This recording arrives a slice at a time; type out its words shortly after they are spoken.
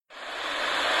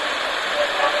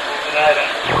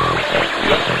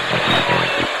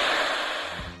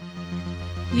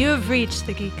You have reached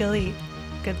the Geek Elite.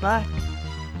 Good luck.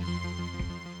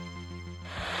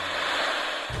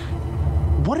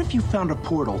 What if you found a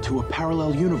portal to a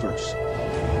parallel universe?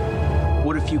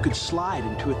 What if you could slide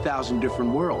into 1,000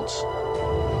 different worlds?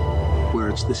 Where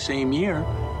it's the same year,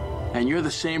 and you're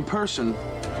the same person,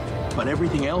 but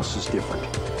everything else is different.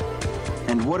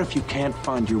 And what if you can't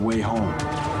find your way home?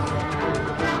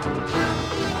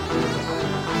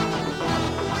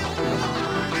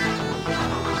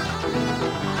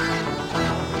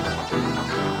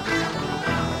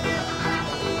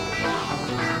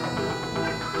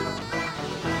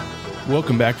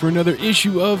 Welcome back for another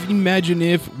issue of Imagine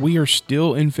If. We are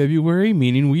still in February,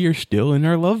 meaning we are still in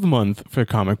our love month for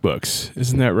comic books.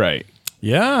 Isn't that right?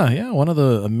 Yeah. One of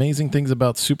the amazing things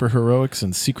about superheroics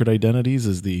and secret identities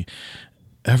is the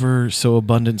ever so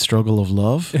abundant struggle of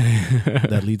love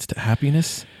that leads to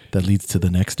happiness, that leads to the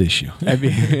next issue. I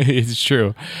mean, it's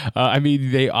true.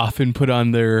 They often put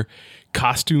on their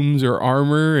costumes or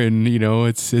armor, and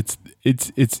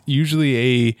it's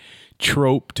usually a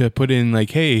trope to put in like,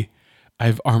 hey,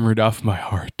 I've armored off my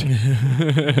heart.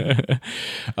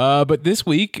 But this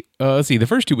week, let's see, the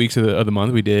first 2 weeks of the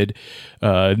month, we did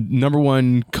number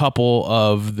one couple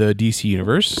of the DC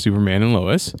universe, Superman and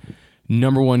Lois.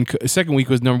 Second week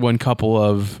was number one couple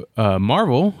of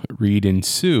Marvel, Reed and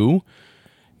Sue.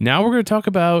 Now we're going to talk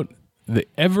about the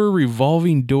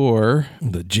ever-revolving door.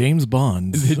 The James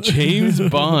Bond. The James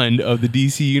Bond of the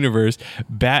DC universe,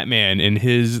 Batman, and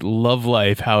his love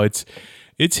life, how it's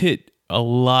hit a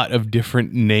lot of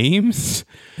different names.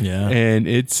 Yeah. And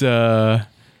it's, I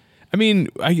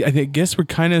guess we're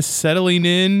kind of settling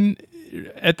in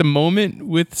at the moment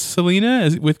with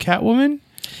Selena, with Catwoman.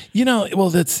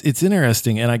 It's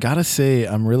interesting. And I got to say,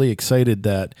 I'm really excited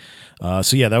that,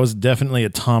 that was definitely a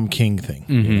Tom King thing.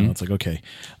 Mm-hmm. It's like, okay.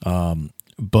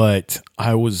 But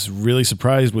I was really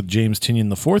surprised with James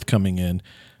Tynion IV coming in,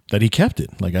 that he kept it.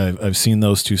 Like I've seen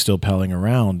those two still palling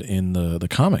around in the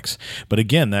comics. But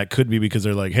again, that could be because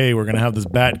they're like, hey, we're going to have this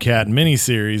Batcat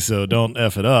miniseries, so don't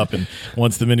F it up. And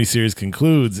once the miniseries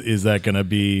concludes, is that going to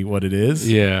be what it is?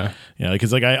 Yeah. Yeah,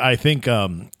 because I think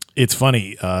it's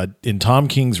funny. In Tom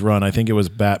King's run, I think it was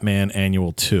Batman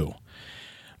Annual 2.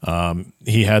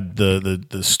 He had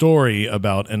the story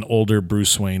about an older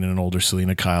Bruce Wayne and an older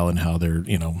Selena Kyle and how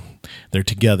they're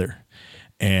together.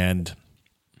 And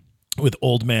with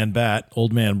Old Man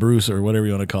Bruce, or whatever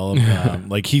you want to call him,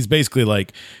 like he's basically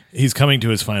like he's coming to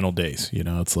his final days.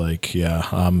 It's like,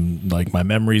 like my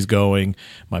memory's going,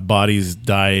 my body's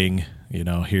dying.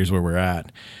 Here's where we're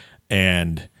at,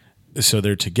 and so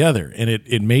they're together, and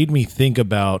it made me think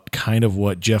about kind of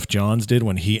what Jeff Johns did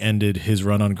when he ended his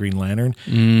run on Green Lantern.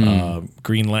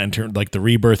 Green Lantern, like the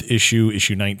Rebirth issue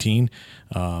 19.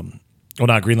 Well,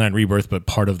 not Green Lantern Rebirth, but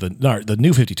part of the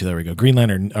New 52. There we go. Green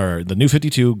Lantern, or the New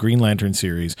 52 Green Lantern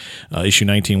series. Issue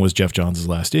 19 was Jeff Johns'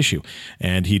 last issue,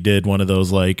 and he did one of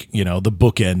those the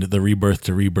bookend, the Rebirth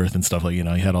to Rebirth and stuff. He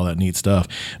had all that neat stuff.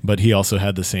 But he also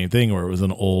had the same thing where it was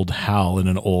an old Hal and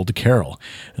an old Carol,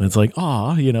 and it's like,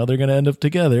 they're going to end up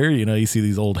together. You see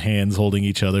these old hands holding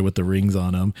each other with the rings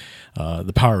on them,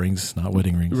 the power rings, not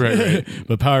wedding rings, right.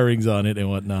 But power rings on it and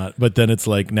whatnot. But then it's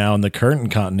like now in the current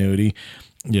continuity,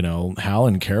 Hal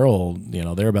and Carol,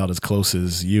 they're about as close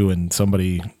as you and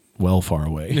somebody well far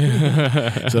away.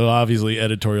 So obviously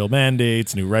editorial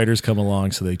mandates, new writers come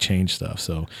along, so they change stuff.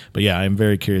 So, but yeah, I'm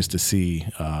very curious to see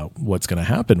what's going to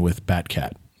happen with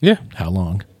Batcat. Yeah. How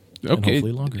long? Okay. And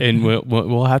hopefully longer. And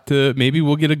we'll have to, maybe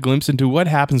we'll get a glimpse into what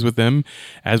happens with them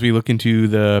as we look into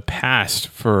the past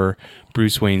for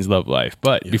Bruce Wayne's love life.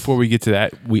 But before we get to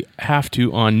that, we have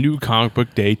to, on New Comic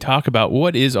Book Day, talk about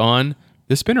what is on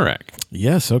the spinner rack.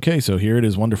 Yes. Okay. So here it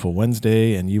is, Wonderful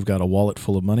Wednesday, and you've got a wallet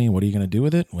full of money. What are you going to do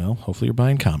with it? Well, hopefully you're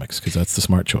buying comics, because that's the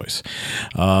smart choice.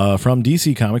 From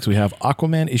DC Comics, we have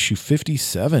Aquaman issue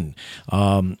 57.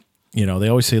 They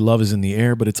always say love is in the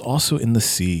air, but it's also in the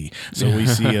sea. So we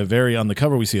see on the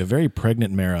cover, we see a very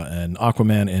pregnant Mera, and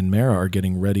Aquaman and Mera are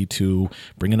getting ready to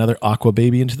bring another Aqua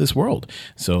baby into this world.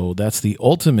 So that's the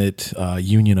ultimate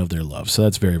union of their love. So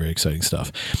that's very, very exciting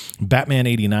stuff. Batman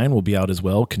 89 will be out as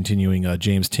well, continuing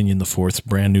James Tynion IV's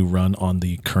brand new run on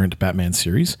the current Batman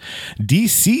series.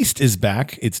 Deceased is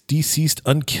back. It's Deceased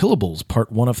Unkillables,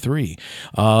 part 1 of 3.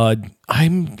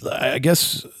 I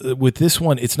guess with this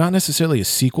one, it's not necessarily a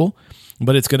sequel,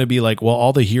 but it's going to be like, well,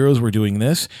 all the heroes were doing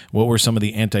this. What were some of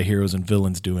the anti-heroes and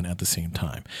villains doing at the same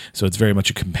time? So it's very much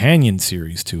a companion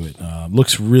series to it.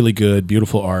 Looks really good,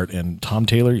 beautiful art, and Tom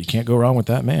Taylor, you can't go wrong with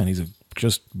that man. He's a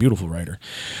just beautiful writer.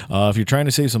 If you're trying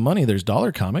to save some money, there's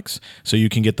Dollar Comics, so you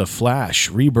can get The Flash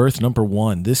Rebirth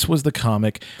 #1. This was the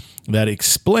comic that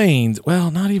explains,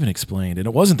 well, not even explained, and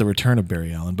it wasn't the return of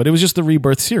Barry Allen, but it was just the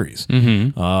Rebirth series.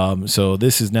 So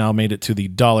this has now made it to the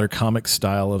Dollar Comics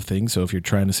style of things. So if you're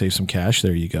trying to save some cash,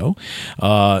 there you go.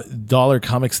 Dollar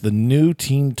Comics, the new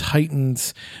Teen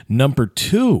Titans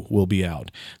 #2 will be out.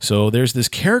 So there's this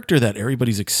character that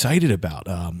everybody's excited about.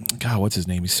 God, what's his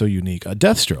name? He's so unique.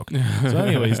 Deathstroke. So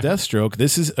anyways, Deathstroke,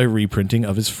 this is a reprinting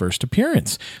of his first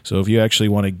appearance. So if you actually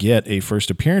want to get a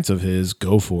first appearance of his,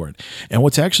 go for it. And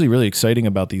what's actually really exciting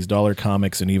about these Dollar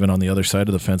Comics, and even on the other side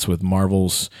of the fence with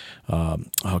Marvel's, oh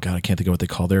God, I can't think of what they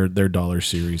call their Dollar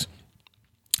series.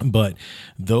 But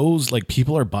those, like,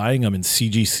 people are buying them and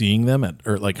CGCing them at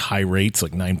or like high rates,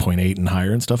 like 9.8 and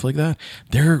higher and stuff like that.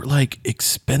 They're like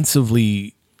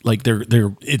expensively, like they're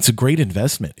it's a great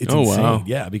investment. It's insane. Wow.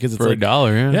 Yeah, because it's For like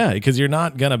 $1, yeah, because you're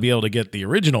not gonna be able to get the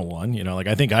original one. You know, like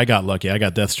I think I got lucky. I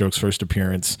got Deathstroke's first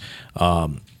appearance.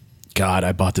 God,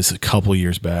 I bought this a couple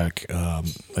years back. I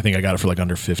think I got it for like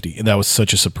under 50, and that was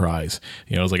such a surprise.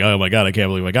 You know, I was like, oh my God, I can't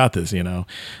believe I got this, you know?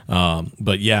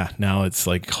 But yeah, now it's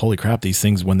like, holy crap, these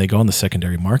things, when they go on the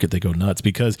secondary market, they go nuts,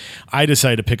 because I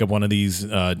decided to pick up one of these,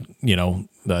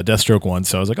 the Deathstroke one.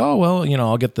 So I was like, oh, well, you know,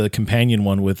 I'll get the companion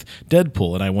one with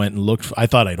Deadpool. And I went and looked. I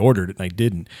thought I'd ordered it, and I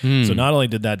didn't. So not only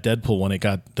did that Deadpool one, it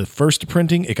got the first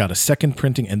printing, it got a second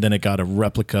printing, and then it got a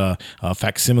replica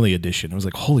facsimile edition. I was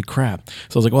like, holy crap.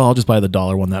 So I was like, well, I'll just buy the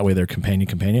 $1 one. That way they're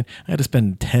companion. I had to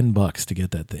spend $10 to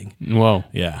get that thing. Whoa.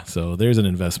 Yeah. So there's an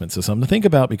investment. So something to think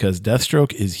about, because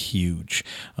Deathstroke is huge.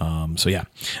 So yeah.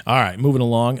 All right. Moving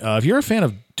along. If you're a fan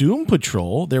of Doom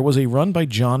Patrol, there was a run by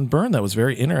John Byrne that was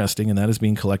very interesting, and that is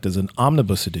being collected as an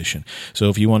omnibus edition. So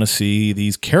if you want to see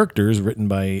these characters written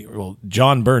by, well,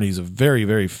 John Byrne, he's a very,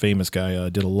 very famous guy,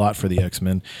 did a lot for the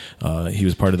X-Men. He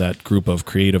was part of that group of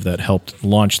creative that helped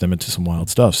launch them into some wild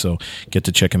stuff. So get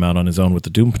to check him out on his own with the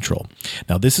Doom Patrol.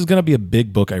 Now, this is going to be a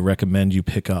big book I recommend you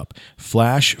pick up.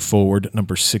 Flash Forward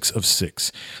 #6 of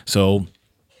 6. So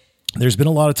there's been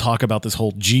a lot of talk about this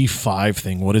whole G5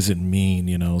 thing. What does it mean?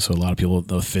 You know, so a lot of people,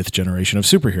 the 5th generation of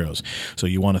superheroes. So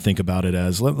you want to think about it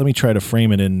as, let me try to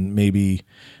frame it in maybe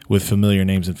with familiar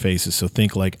names and faces. So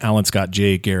think like Alan Scott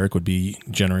J. Garrick would be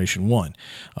Generation 1.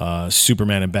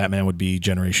 Superman and Batman would be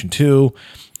Generation 2.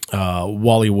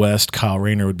 Wally West, Kyle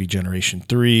Rayner would be Generation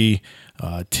 3.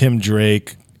 Tim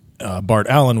Drake, Bart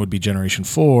Allen would be Generation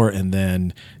 4. And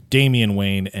then Damian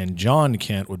Wayne and John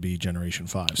Kent would be Generation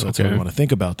 5. So that's how we want to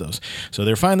think about those. So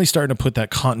they're finally starting to put that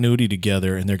continuity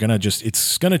together, and they're going to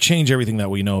it's going to change everything that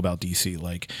we know about DC.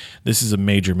 Like, this is a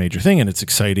major, major thing, and it's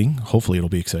exciting. Hopefully it'll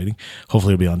be exciting.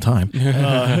 Hopefully it'll be on time.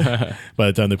 By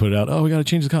the time they put it out, we got to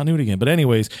change the continuity again. But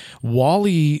anyways,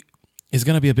 Wally is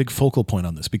going to be a big focal point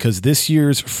on this, because this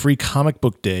year's Free Comic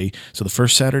Book Day, so the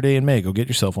first Saturday in May, go get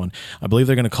yourself one. I believe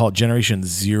they're going to call it Generation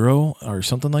Zero or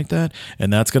something like that,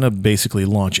 and that's going to basically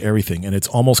launch everything, and it's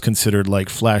almost considered like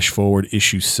Flash Forward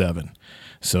issue 7.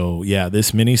 So yeah,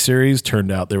 this miniseries turned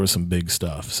out there was some big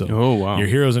stuff. So your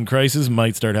Heroes in Crisis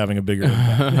might start having a bigger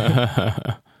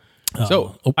impact.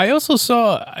 So I also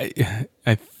saw,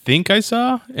 I think I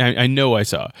saw, I know I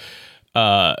saw,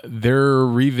 they're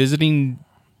revisiting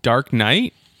Dark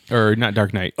Knight, or not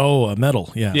Dark Knight. Oh,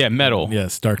 Metal. Yeah. Yeah, Metal.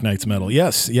 Yes, Dark Knight's Metal.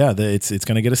 Yes, yeah, it's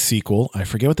going to get a sequel. I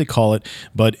forget what they call it,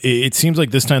 but it seems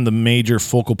like this time the major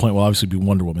focal point will obviously be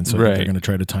Wonder Woman, so I think they're going to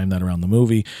try to time that around the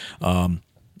movie.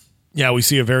 Yeah, we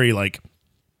see a very like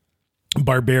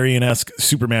barbarian-esque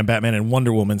Superman, Batman, and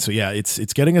Wonder Woman. So yeah, it's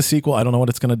getting a sequel. I don't know what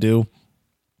it's going to do.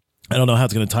 I don't know how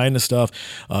it's going to tie into stuff.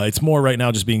 It's more right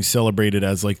now just being celebrated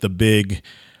as like the big,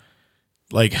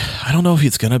 like, I don't know if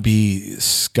it's going to be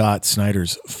Scott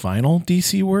Snyder's final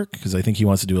DC work, because I think he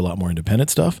wants to do a lot more independent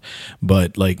stuff.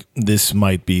 But like, this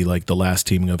might be like the last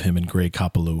teaming of him and Greg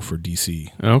Capullo for DC,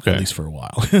 at least for a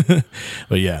while.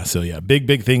 But yeah, so yeah,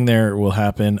 big thing there will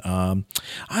happen. I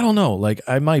don't know. Like,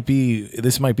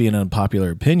 this might be an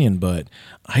unpopular opinion, but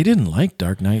I didn't like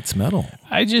Dark Knight's Metal.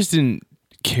 I just didn't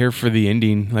care for the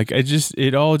ending. Like,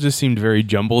 it all just seemed very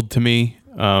jumbled to me.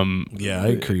 Yeah, I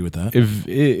agree with that. If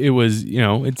it was,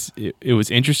 it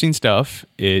was interesting stuff.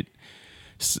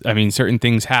 Certain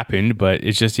things happened, but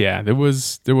it's just, there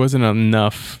wasn't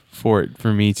enough for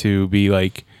me to be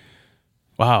like,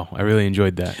 wow, I really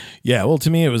enjoyed that. Yeah, well,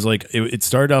 to me, it was like, it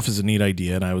started off as a neat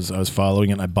idea, and I was following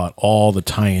it, and I bought all the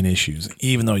tie-in issues,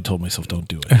 even though I told myself don't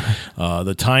do it.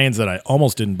 The tie-ins that I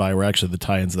almost didn't buy were actually the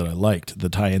tie-ins that I liked. The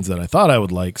tie-ins that I thought I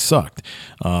would like sucked.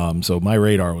 So my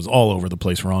radar was all over the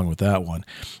place wrong with that one.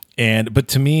 But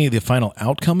to me, the final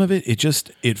outcome of it,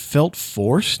 it felt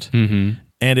forced, and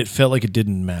it felt like it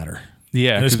didn't matter.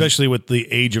 Yeah, and especially with the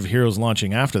Age of Heroes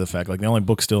launching after the fact. Like, the only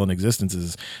book still in existence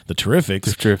is the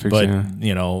Terrifics. The Terrifics, but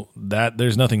that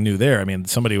there's nothing new there. I mean,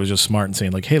 somebody was just smart and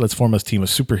saying like, hey, let's form a team of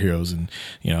superheroes, and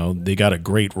they got a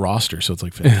great roster, so it's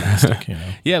like fantastic.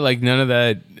 Yeah, like none of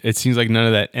that. It seems like none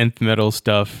of that nth metal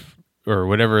stuff or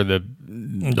whatever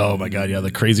Oh my god, yeah,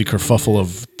 the crazy kerfuffle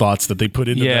of thoughts that they put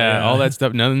into that. all that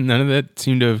stuff. None of that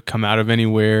seemed to have come out of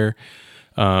anywhere.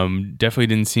 Definitely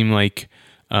didn't seem like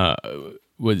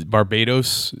was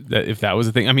Barbados, that if that was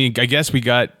a thing. I mean, I guess we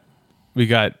got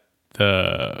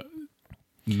the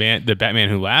Batman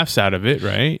Who Laughs out of it,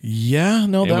 right? Yeah,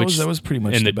 no, that was pretty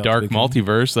much in the dark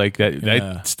multiverse, like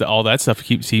that. All that stuff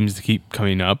seems to keep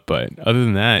coming up, but other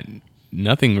than that,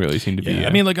 nothing really seemed to be. I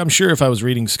mean, like, I'm sure if I was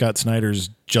reading Scott Snyder's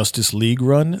Justice League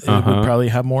run, it would probably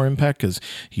have more impact, because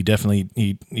he definitely,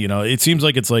 it seems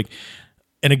like it's like,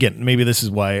 and again, maybe this is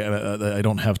why I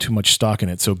don't have too much stock in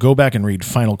it. So go back and read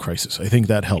Final Crisis. I think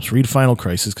that helps. Read Final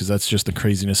Crisis, because that's just the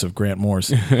craziness of Grant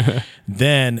Morrison.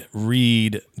 Then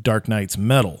read Dark Knight's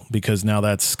Metal, because now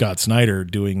that's Scott Snyder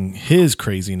doing his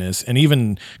craziness. And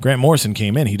even Grant Morrison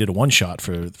came in. He did a one-shot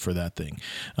for that thing.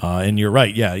 And you're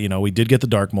right. Yeah, we did get the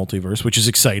Dark Multiverse, which is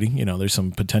exciting. There's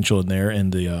some potential in there.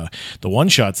 And the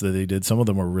one-shots that they did, some of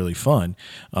them were really fun.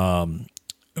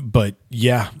 But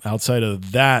yeah, outside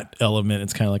of that element,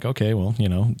 it's kind of like, okay, well,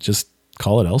 just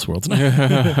call it Elseworlds.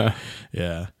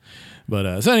 Yeah.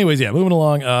 But so anyways, yeah, moving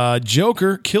along.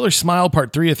 Joker, Killer Smile,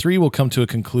 Part 3 of 3 will come to a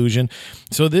conclusion.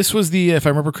 So this was if I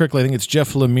remember correctly, I think it's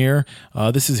Jeff Lemire.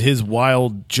 This is his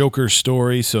wild Joker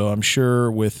story. So I'm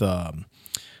sure with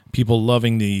people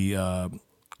loving the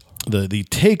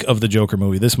take of the Joker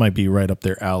movie, this might be right up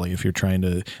their alley if you're trying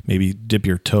to maybe dip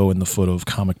your toe in the foot of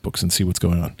comic books and see what's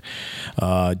going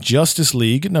on. Justice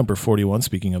League number 41,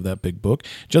 speaking of that big book,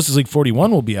 Justice League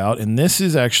 41 will be out, and this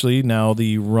is actually now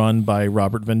the run by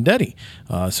Robert Venditti.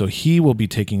 So he will be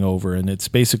taking over, and it's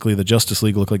basically the Justice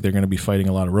League look like they're going to be fighting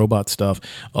a lot of robot stuff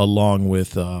along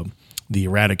with the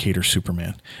Eradicator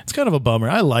Superman. It's kind of a bummer.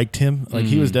 I liked him. Like,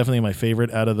 he was definitely my favorite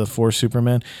out of the 4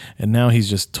 Superman, and now he's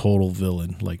just total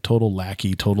villain, like total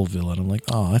lackey, total villain. I'm like,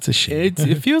 oh, that's a shame.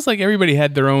 It feels like everybody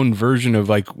had their own version of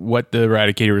like what the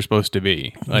Eradicator was supposed to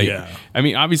be. Like, I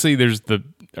mean, obviously there's the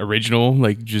original,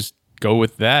 like just go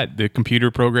with that, the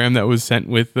computer program that was sent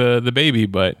with the baby,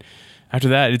 but after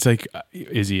that, it's like,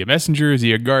 is he a messenger? Is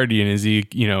he a guardian? Is he,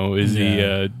 he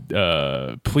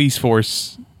a police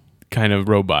force kind of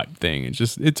robot thing?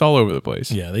 It's all over the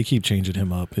place. Yeah, they keep changing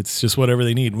him up. It's just whatever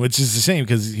they need, which is the same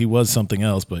because he was something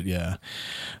else. But yeah,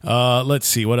 let's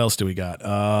see, what else do we got?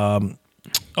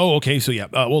 Okay, so yeah,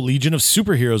 Legion of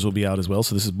Superheroes will be out as well.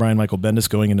 So this is Brian Michael Bendis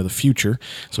going into the future,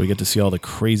 so we get to see all the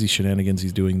crazy shenanigans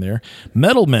he's doing there.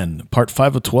 Metal Men, Part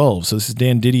 5 of 12. So this is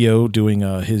Dan Didio doing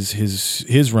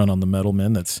his run on the Metal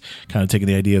Men. That's kind of taking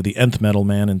the idea of the Nth Metal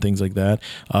Man and things like that.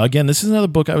 Again, this is another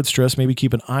book I would stress maybe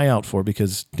keep an eye out for,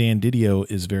 because Dan Didio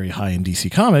is very high in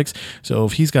DC Comics. So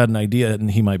if he's got an idea,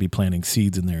 and he might be planting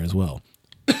seeds in there as well.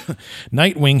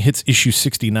 Nightwing hits issue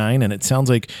 69, and it sounds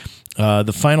like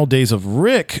the final days of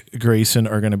Rick Grayson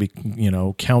are going to be,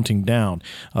 counting down.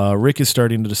 Rick is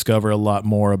starting to discover a lot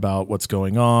more about what's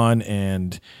going on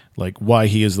and like why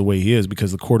he is the way he is,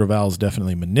 because the Court of Owls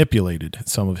definitely manipulated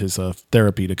some of his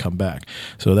therapy to come back.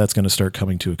 So that's going to start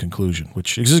coming to a conclusion,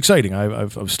 which is exciting.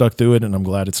 I've stuck through it, and I'm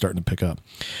glad it's starting to pick up.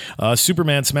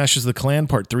 Superman Smashes the Klan,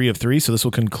 Part 3 of 3. So this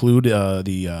will conclude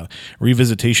the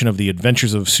revisitation of the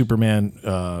Adventures of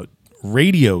Superman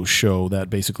radio show that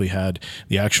basically had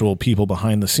the actual people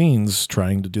behind the scenes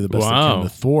trying to do the best they can to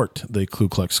thwart the Ku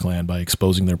Klux Klan by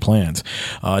exposing their plans.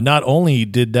 Not only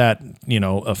did that,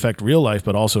 affect real life,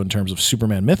 but also in terms of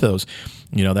Superman mythos,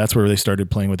 that's where they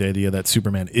started playing with the idea that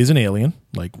Superman is an alien,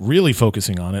 like really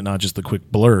focusing on it, not just the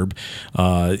quick blurb.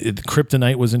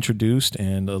 Kryptonite was introduced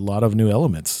and a lot of new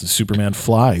elements. Superman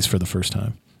flies for the first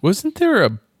time. Wasn't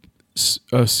there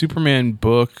a Superman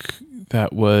book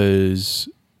that was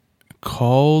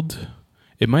called,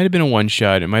 it might have been a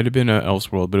one-shot, it might have been a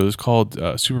Elseworld, but it was called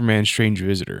Superman Strange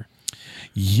Visitor?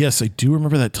 Yes, I do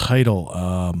remember that title.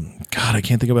 God, I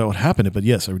can't think about what happened, but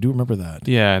yes, I do remember that.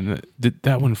 Yeah, and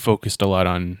that one focused a lot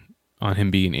on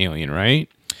him being an alien, right?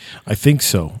 I think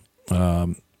so.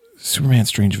 Superman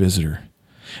Strange Visitor.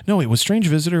 No, wait, was Strange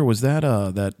Visitor, was that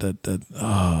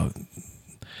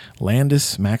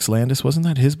Landis, Max Landis, wasn't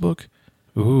that his book?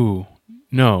 Ooh.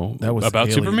 No, that was about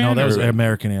Alien. Superman. No, that was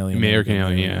American Alien. American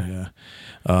Alien,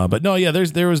 yeah. But no, yeah,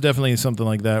 there was definitely something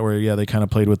like that where they kind of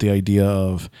played with the idea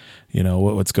of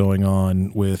what's going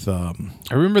on with. I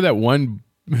remember that one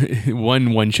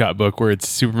shot book where it's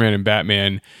Superman and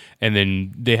Batman, and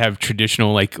then they have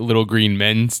traditional like little green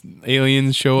men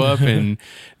aliens show up, and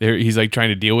he's like trying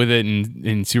to deal with it,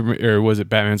 and Superman, or was it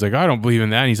Batman's like, I don't believe in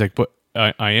that, and he's like, but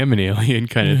I am an alien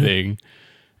kind of thing.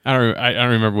 I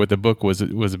don't remember what the book was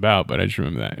about, but I just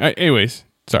remember that. Anyways,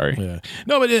 sorry. Yeah.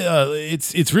 No, but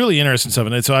it's really interesting stuff,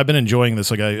 and so I've been enjoying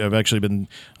this. Like I've actually been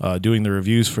doing the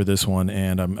reviews for this one,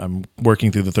 and I'm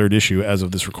working through the 3rd issue as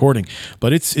of this recording.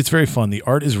 But it's very fun. The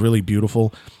art is really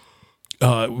beautiful.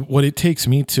 What it takes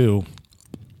me to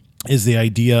is the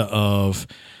idea of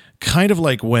kind of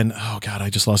like when, oh God,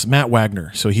 I just lost Matt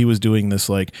Wagner. So he was doing this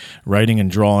like writing and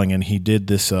drawing, and he did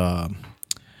this run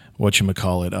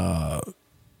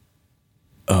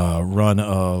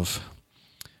of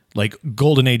like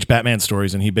Golden Age Batman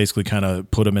stories, and he basically kind of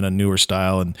put them in a newer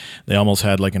style, and they almost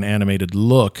had like an animated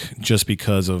look just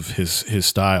because of his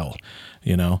style,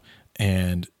 you know.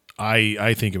 And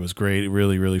I think it was great,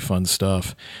 really, really fun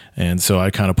stuff. And so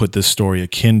I kind of put this story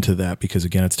akin to that because,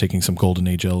 again, it's taking some Golden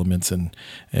Age elements and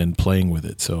playing with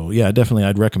it. So, yeah, definitely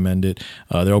I'd recommend it.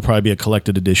 There will probably be a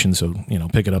collected edition, so, you know,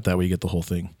 pick it up. That way you get the whole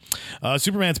thing.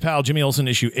 Superman's Pal, Jimmy Olsen,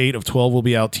 issue 8 of 12 will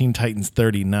be out. Teen Titans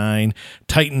 39.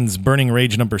 Titans Burning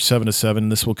Rage number 7-7.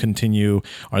 This will continue,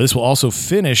 or this will also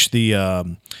finish the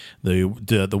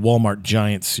Walmart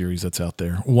Giants series that's out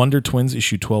there. Wonder Twins,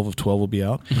 issue 12 of 12 will be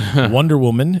out. Wonder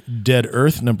Woman, Dead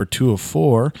Earth, number 2 of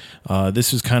 4.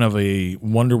 This is kind of a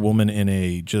Wonder Woman in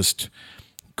a just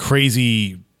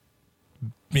crazy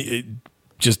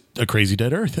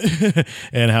dead Earth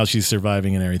and how she's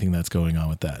surviving and everything that's going on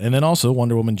with that. And then also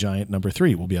Wonder Woman Giant number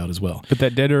 3 will be out as well. But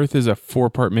that Dead Earth is a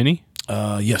 4-part mini?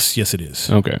 Yes, it is.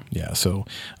 Okay. Yeah, so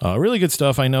really good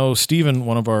stuff. I know Steven,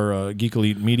 one of our Geek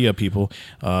Elite media people,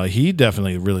 he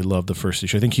definitely really loved the first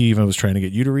issue. I think he even was trying to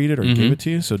get you to read it or give it to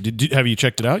you. So have you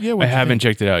checked it out yet? I haven't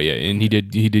checked it out yet, and he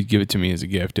did give it to me as a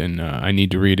gift, and I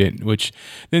need to read it, which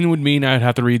then would mean I'd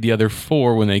have to read the other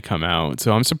 4 when they come out.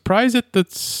 So I'm surprised that the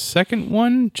second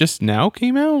one just now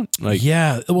came out.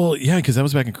 Because that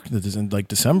was back in like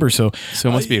December. So it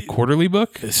must be a quarterly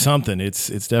book? Something. It's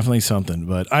definitely something.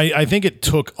 But I think it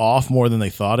took off more than they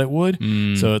thought it would.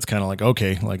 So it's kind of like,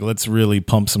 okay, like let's really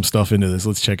pump some stuff into this.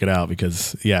 Let's check it out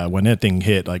because when that thing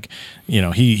hit, like, you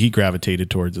know, he gravitated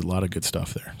towards a lot of good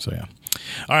stuff there. So yeah.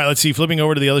 All right, let's see. Flipping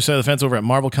over to the other side of the fence over at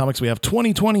Marvel Comics, we have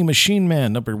 2020 Machine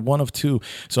Man, number 1 of 2.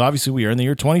 So obviously we are in the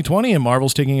year 2020, and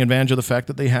Marvel's taking advantage of the fact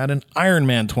that they had an Iron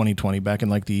Man 2020 back in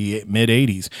like the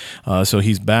mid-'80s. So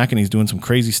he's back and he's doing some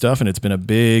crazy stuff, and it's been a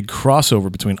big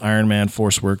crossover between Iron Man,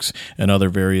 Force Works, and other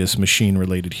various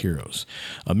machine-related heroes.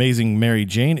 Amazing Mary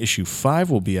Jane, issue 5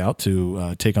 will be out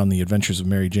to take on the adventures of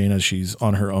Mary Jane as she's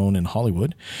on her own in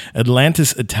Hollywood.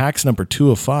 Atlantis Attacks, number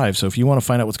 2 of 5. So if you want to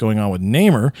find out what's going on with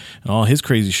Namor and all his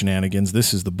crazy shenanigans,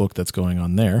 this is the book that's going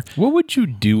on there. What would you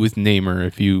do with Namor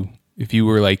if you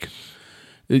were like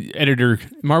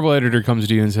Marvel editor comes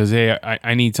to you and says, hey,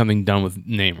 I need something done with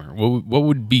Namor? What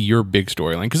would be your big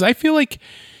storyline? Because I feel like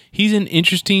he's an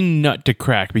interesting nut to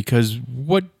crack, because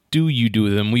what do you do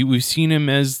with him? We've seen him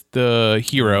as the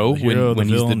hero, when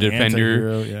he's the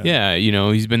defender. Yeah, you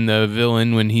know, he's been the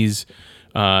villain when he's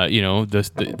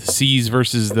the seas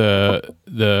versus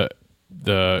the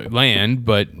land,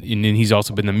 but and then he's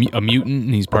also been a mutant,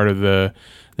 and he's part of the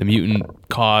mutant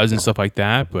cause and stuff like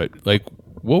that. But like,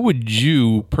 what would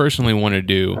you personally want to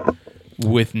do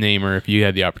with Namor if you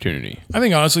had the opportunity? I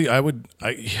think honestly,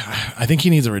 I think he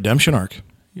needs a redemption arc.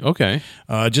 Okay.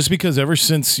 Just because ever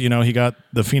since, you know, he got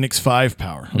the Phoenix 5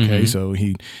 power, okay, so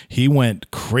he went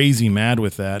crazy mad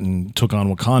with that and took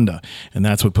on Wakanda, and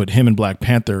that's what put him and Black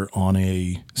Panther on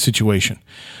a situation.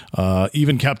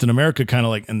 Even Captain America kind of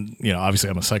like, and you know, obviously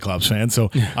I'm a Cyclops fan, so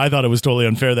I thought it was totally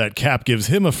unfair that Cap gives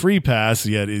him a free pass,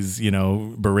 yet is, you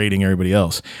know, berating everybody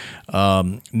else.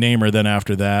 Namor then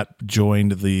after that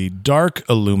joined the Dark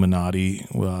Illuminati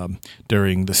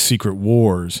during the Secret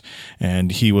Wars,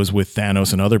 and he was with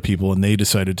Thanos and other people, and they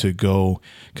decided to go,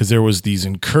 because there was these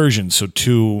incursions, so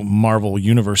 2 Marvel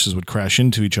universes would crash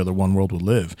into each other, one world would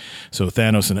live. So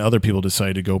Thanos and other people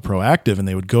decided to go proactive, and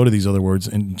they would go to these other worlds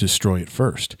and destroy it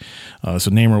first. So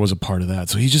Namor was a part of that.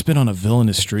 So he's just been on a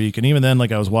villainous streak. And even then,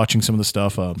 like I was watching some of the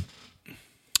stuff,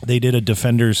 they did a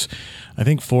Defenders, I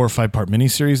think 4 or 5 part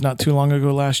miniseries not too long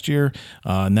ago last year,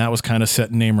 and that was kind of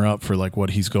setting Namor up for like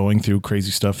what he's going through, crazy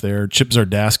stuff there. Chip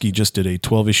Zdarsky just did a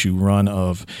 12-issue run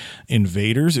of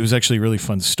Invaders. It was actually a really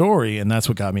fun story, and that's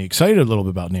what got me excited a little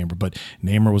bit about Namor. But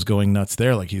Namor was going nuts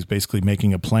there. Like, he's basically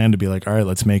making a plan to be like, all right,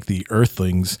 let's make the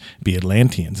Earthlings be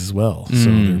Atlanteans as well. So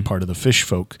they're part of the fish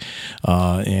folk.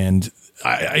 And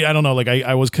I don't know, like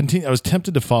I was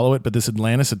tempted to follow it, but this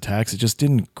Atlantis Attacks, it just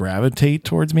didn't gravitate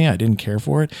towards me. I didn't care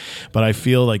for it, but I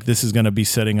feel like this is going to be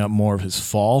setting up more of his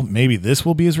fall. Maybe this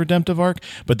will be his redemptive arc,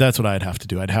 but that's what I'd have to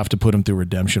do. I'd have to put him through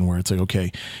redemption, where it's like,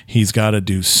 okay, he's got to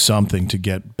do something to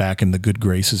get back in the good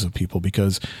graces of people,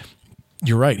 because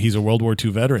you're right, he's a World War II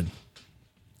veteran.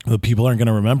 The people aren't going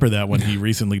to remember that when he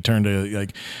recently turned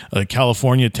a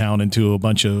California town into a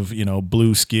bunch of,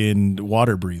 blue skinned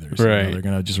water breathers. Right. They're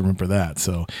going to just remember that.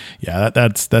 So yeah,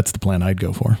 that's the plan I'd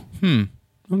go for.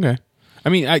 Okay. I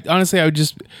mean, I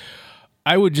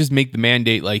would just make the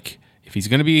mandate, like, if he's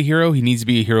going to be a hero, he needs to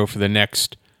be a hero for the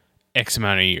next X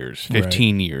amount of years,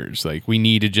 15 years. Like, we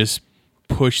need to just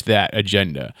push that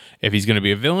agenda. If he's going to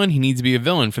be a villain, he needs to be a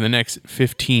villain for the next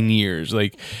 15 years.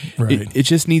 Like, it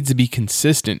just needs to be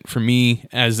consistent for me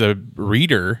as a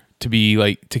reader to be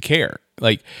like, to care.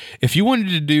 Like, if you wanted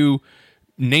to do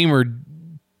Namor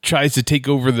tries to take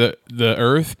over the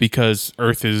earth because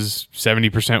earth is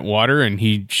 70% water and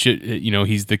he should,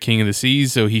 he's the king of the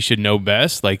seas, so he should know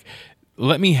best. Like,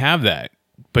 let me have that.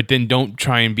 But then don't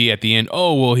try and be at the end,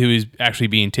 oh, well, he was actually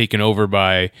being taken over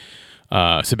by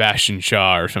Sebastian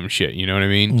Shaw or some shit. You know what I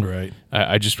mean? Right.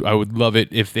 I would love it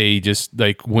if they just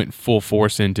like went full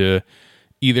force into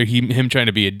either him trying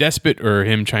to be a despot or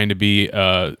him trying to be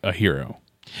a hero.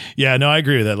 Yeah, no, I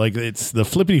agree with that. Like, it's the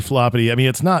flippity floppity. I mean,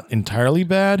 it's not entirely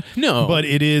bad. No. But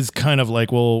it is kind of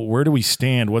like, well, where do we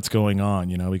stand? What's going on?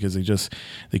 Because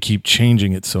they keep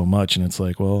changing it so much. And it's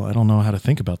like, well, I don't know how to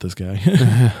think about this guy.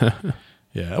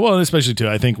 Yeah. Well, especially too,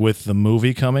 I think with the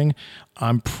movie coming,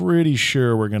 I'm pretty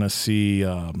sure we're going to see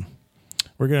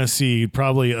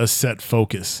probably a set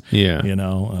focus. Yeah.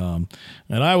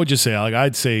 And I would just say, like,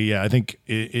 I'd say, yeah, I think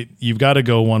you've got to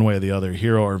go one way or the other,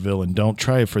 hero or villain. Don't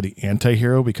try it for the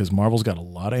anti-hero because Marvel's got a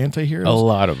lot of anti-heroes. A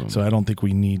lot of them. So I don't think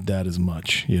we need that as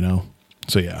much,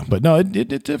 So yeah, but no, it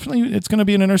definitely, it's going to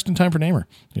be an interesting time for Namor.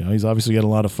 He's obviously got a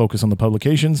lot of focus on the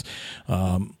publications.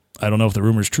 I don't know if the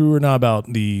rumor's true or not about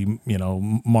the,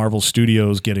 Marvel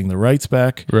Studios getting the rights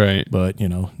back. Right. But,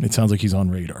 it sounds like he's on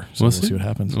radar. So we'll see what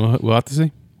happens. We'll have to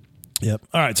see. Yep.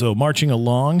 All right. So marching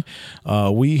along,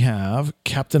 we have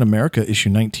Captain America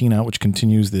issue 19 out, which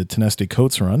continues the Ta-Nehisi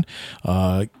Coates run.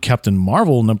 Captain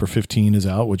Marvel number 15 is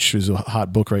out, which is a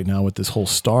hot book right now with this whole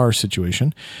star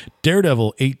situation.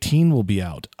 Daredevil 18 will be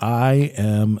out. I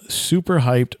am super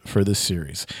hyped for this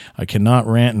series. I cannot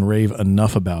rant and rave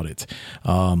enough about it.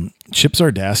 Chip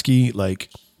Zdarsky,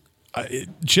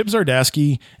 Chip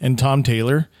Zdarsky and Tom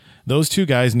Taylor, those two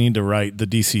guys need to write the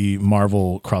DC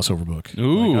Marvel crossover book.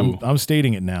 Ooh. I'm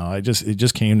stating it now. It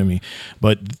just came to me.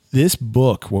 But this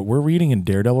book, what we're reading in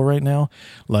Daredevil right now,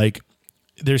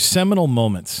 there's seminal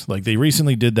moments. Like, they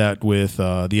recently did that with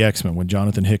the X-Men when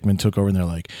Jonathan Hickman took over, and they're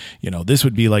like, this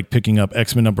would be like picking up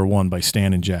X-Men number 1 by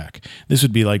Stan and Jack. This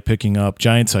would be like picking up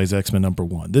Giant Size X-Men number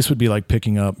 1. This would be like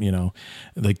picking up,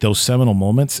 like those seminal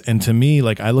moments. And to me,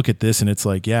 like, I look at this and it's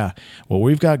like, yeah, what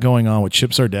we've got going on with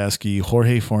Chip Zdarsky,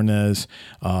 Jorge Fornes,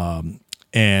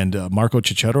 and Marco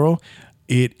Cicchetero,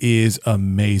 it is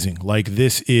amazing. Like,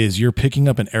 you're picking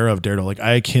up an era of Daredevil. Like,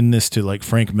 I akin this to like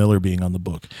Frank Miller being on the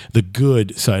book, the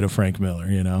good side of Frank Miller,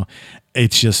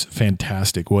 It's just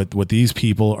fantastic what these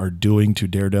people are doing to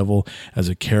Daredevil as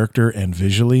a character and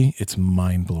visually. It's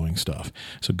mind-blowing stuff.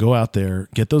 So go out there,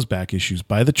 get those back issues,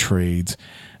 buy the trades.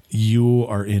 You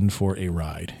are in for a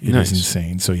ride. It is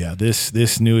insane. So yeah,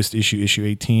 this newest issue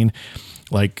 18,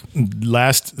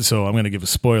 so I'm going to give a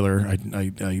spoiler.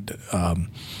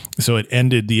 So it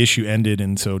ended, the issue ended,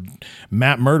 and so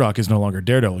Matt Murdock is no longer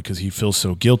Daredevil because he feels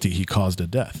so guilty he caused a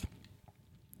death.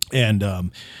 And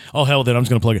all hell with it, I'm just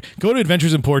going to plug it. Go to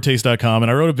adventuresinpoortaste.com, and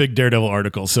I wrote a big Daredevil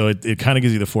article, so it kind of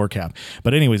gives you the forecap.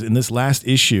 But anyways, in this last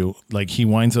issue, he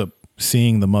winds up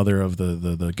seeing the mother of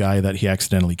the guy that he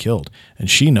accidentally killed. And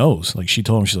she knows. She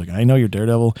told him, she's like, I know you're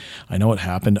Daredevil. I know what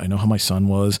happened. I know how my son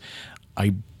was.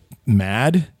 I'm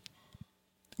mad,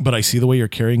 but I see the way you're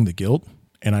carrying the guilt,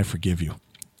 and I forgive you.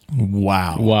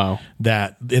 Wow.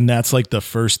 That's like the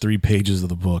first 3 pages of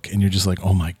the book, and you're just like,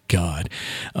 oh my God.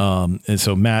 And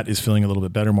so Matt is feeling a little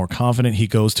bit better, more confident. He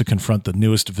goes to confront the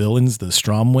newest villains, the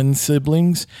Stromwyn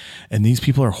siblings, and these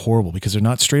people are horrible because they're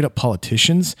not straight up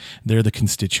politicians. They're the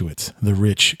constituents, the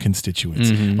rich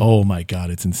constituents. Mm-hmm. Oh my God,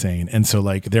 it's insane. And so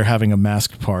they're having a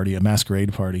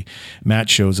masquerade party. Matt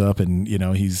shows up, and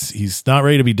he's not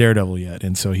ready to be Daredevil yet.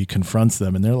 And so he confronts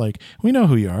them, and they're like, we know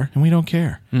who you are, and we don't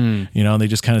care. And they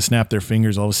just kind of snap their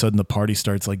fingers. All of a sudden the party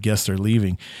starts, guests are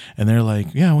leaving, and they're like,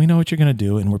 yeah, we know what you're going to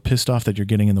do, and we're pissed off that you're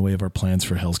getting in the way of our plans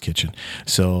for Hell's Kitchen.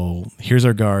 So here's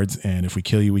our guards, and if we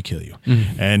kill you, we kill you.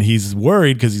 Mm-hmm. And he's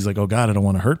worried because he's like, oh God, I don't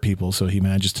want to hurt people. So he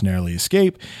manages to narrowly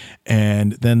escape.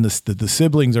 And then the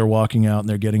siblings are walking out, and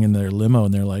they're getting in their limo,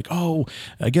 and they're like, oh,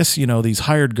 I guess, these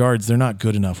hired guards, they're not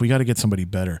good enough. We got to get somebody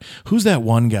better. Who's that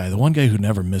one guy? The one guy who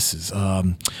never misses.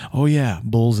 Oh yeah,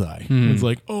 Bullseye. It's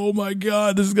like, oh my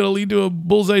God, this is going to lead to a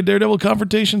Bullseye Daredevil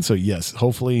confrontation. So yes,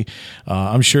 hopefully,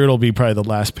 I'm sure it'll be probably the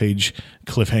last page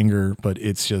cliffhanger, but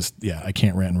it's just, I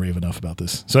can't rant and rave enough about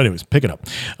this. So anyways, pick it up.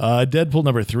 Deadpool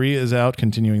number 3 is out,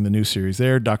 continuing the new series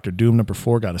there. Doctor Doom number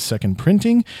 4 got a second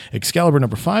printing. Excalibur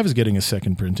number 5 is getting a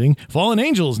second printing. Fallen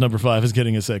Angels number 5 is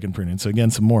getting a second printing. So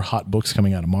again, some more hot books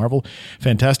coming out of Marvel.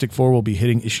 Fantastic Four will be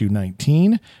hitting issue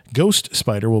 19. Ghost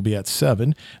Spider will be at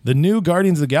 7. The new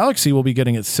Guardians of the Galaxy will be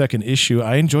getting its second issue.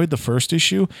 I enjoyed the first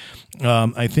issue.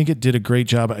 I think it did a great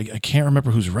job. I can't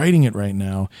remember who's writing it right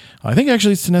now. I think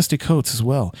actually it's Ta-Nehisi Coates as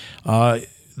well.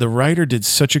 The writer did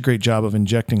such a great job of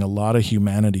injecting a lot of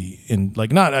humanity in,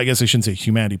 like, not, I guess I shouldn't say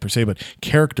humanity per se, but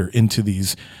character into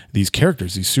these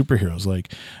characters, these superheroes.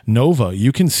 Like Nova,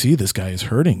 you can see this guy is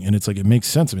hurting, and it's like, it makes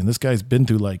sense. I mean, this guy's been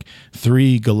through like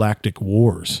 3 galactic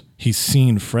wars. He's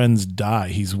seen friends die.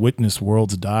 He's witnessed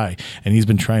worlds die, and he's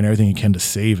been trying everything he can to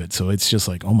save it. So it's just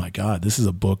like, oh my God, this is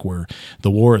a book where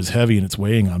the war is heavy and it's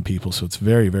weighing on people. So it's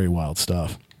very, very wild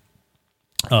stuff.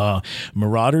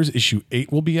 Marauders issue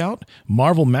 8 will be out.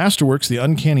 Marvel Masterworks, the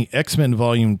Uncanny X-Men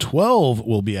volume 12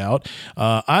 will be out.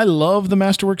 I love the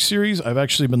Masterworks series. I've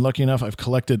actually been lucky enough. I've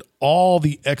collected all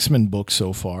the X-Men books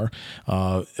so far,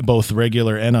 both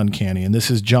regular and Uncanny. And this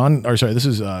is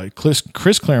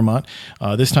Chris Claremont.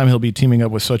 This time he'll be teaming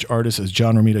up with such artists as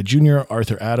John Romita Jr.,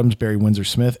 Arthur Adams, Barry Windsor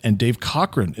Smith, and Dave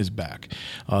Cochran is back.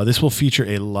 This will feature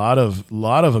a lot of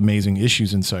amazing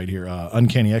issues inside here.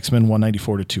 Uncanny X-Men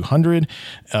 194 to 200.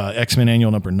 X-Men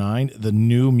Annual number 9, the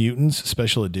New Mutants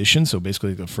Special Edition, so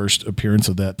basically the first appearance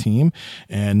of that team,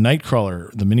 and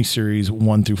Nightcrawler, the miniseries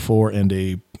 1 through 4, and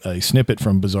a snippet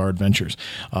from Bizarre Adventures.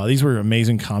 These were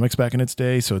amazing comics back in its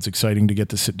day, so it's exciting to get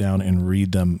to sit down and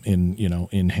read them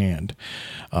in hand.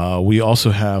 We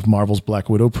also have Marvel's Black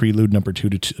Widow Prelude number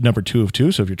 2 of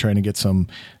 2. So if you're trying to get some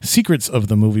secrets of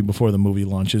the movie before the movie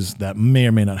launches, that may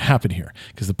or may not happen here,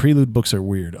 because the Prelude books are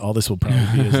weird. All this will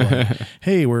probably be is like,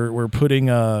 hey, we're putting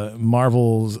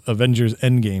Marvel's Avengers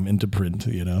Endgame into print.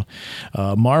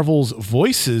 Marvel's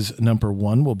Voices number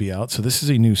 1 will be out. So this is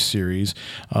a new series.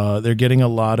 They're getting a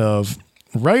lot of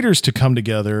writers to come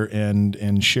together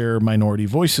and share minority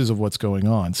voices of what's going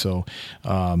on. So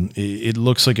it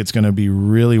looks like it's going to be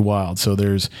really wild. So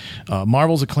there's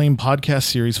Marvel's acclaimed podcast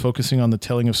series focusing on the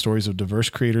telling of stories of diverse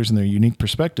creators and their unique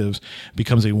perspectives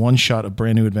becomes a one-shot of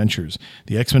brand new adventures.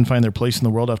 The X-Men find their place in the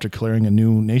world after declaring a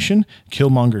new nation.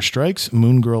 Killmonger strikes.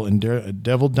 Moon Girl and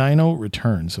Devil Dino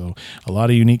return. So a lot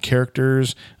of unique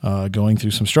characters going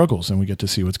through some struggles, and we get to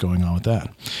see what's going on with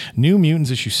that. New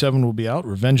Mutants issue 7 will be out.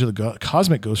 Revenge of the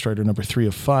Cosmic Ghost Rider number 3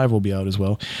 of 5 will be out as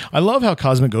well. I love how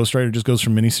Cosmic Ghost Rider just goes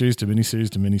from miniseries to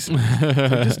miniseries to miniseries.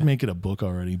 Like, just make it a book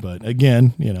already. But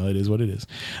again, it is what it is.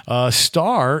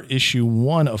 Star issue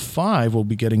 1 of 5 will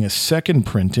be getting a second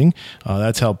printing.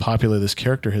 That's how popular this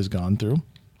character has gone through.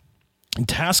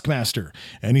 Taskmaster,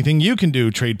 Anything You Can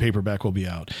Do trade paperback will be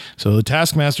out. So the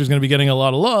Taskmaster is going to be getting a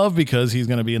lot of love because he's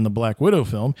going to be in the Black Widow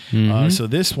film. So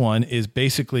this one is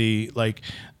basically like,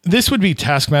 this would be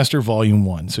Taskmaster Volume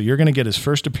 1. So you're going to get his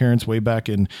first appearance way back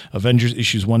in Avengers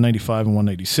issues 195 and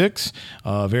 196,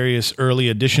 various early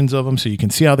editions of him, so you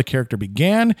can see how the character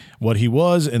began, what he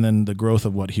was, and then the growth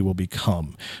of what he will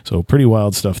become. So pretty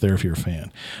wild stuff there if you're a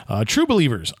fan. True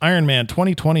Believers, Iron Man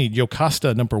 2020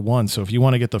 Yocasta number 1. So if you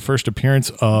want to get the first appearance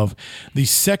of the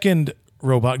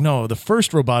the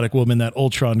first robotic woman that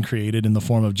Ultron created in the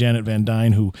form of Janet Van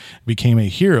Dyne, who became a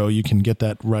hero, you can get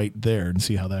that right there and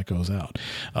see how that goes out.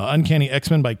 Uncanny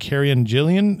X-Men by Kieran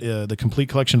Gillian, the complete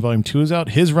collection volume 2 is out.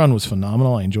 His run was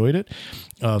phenomenal. I enjoyed it.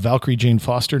 Valkyrie Jane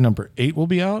Foster number 8 will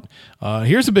be out.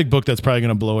 Here's a big book that's probably going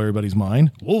to blow everybody's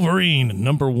mind. Wolverine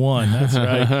number 1. That's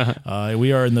right.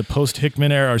 We are in the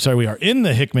post-Hickman era, we are in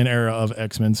the Hickman era of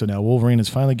X-Men. So now Wolverine is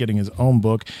finally getting his own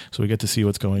book. So we get to see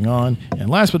what's going on. And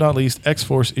last but not least,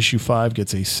 X-Force issue 5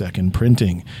 gets a second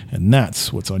printing. And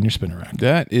that's what's on your spinner rack.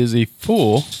 That is a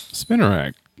full spinner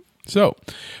rack. So,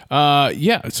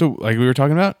 so like we were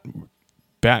talking about,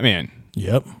 Batman.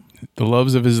 Yep. The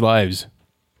loves of his lives.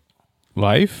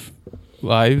 Loves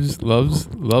lives. The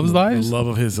love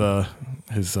of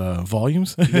his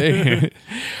volumes.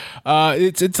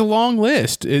 It's a long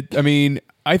list.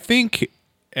 I think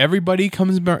everybody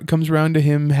comes around to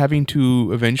him having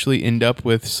to eventually end up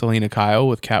with Selena Kyle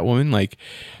with Catwoman. Like,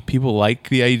 people like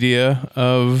the idea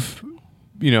of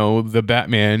the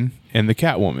Batman and the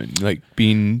Catwoman like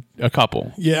being a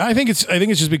couple. Yeah, I think it's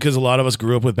just because a lot of us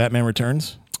grew up with Batman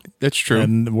Returns. That's true.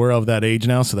 And we're of that age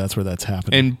now, so that's where that's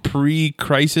happening. And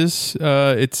pre-Crisis,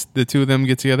 it's the two of them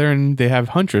get together and they have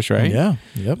Huntress, right? Yeah.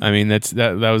 Yep.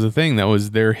 That was the thing. That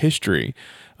was their history.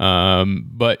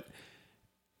 But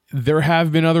there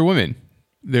have been other women.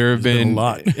 There's been a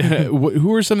lot.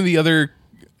 Who are some of the other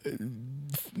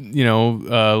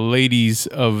ladies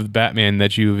of Batman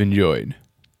that you've enjoyed?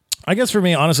 I guess for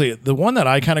me, honestly, the one that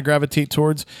I kind of gravitate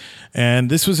towards, and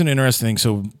this was an interesting thing.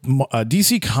 So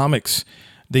DC Comics,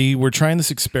 they were trying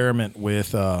this experiment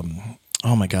with,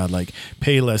 oh my God, like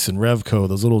Payless and Revco,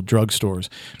 those little drugstores.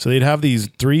 So they'd have these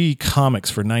 3 comics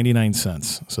for 99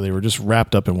 cents. So they were just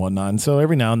wrapped up and whatnot. And so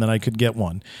every now and then I could get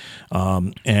one.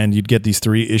 And you'd get these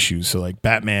 3 issues. So like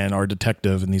Batman, Our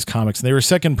Detective, and these comics. And they were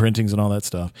second printings and all that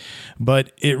stuff.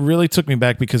 But it really took me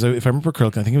back because if I remember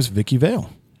correctly, I think it was Vicky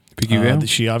Vale.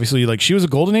 She obviously, like, she was a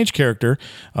Golden Age character.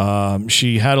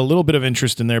 She had a little bit of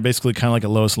interest in there, basically kind of like a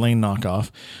Lois Lane knockoff.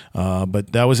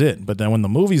 But that was it. But then when the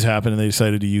movies happened and they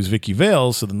decided to use Vicky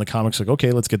Vale, so then the comics were like,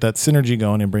 okay, let's get that synergy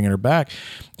going and bringing her back.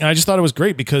 And I just thought it was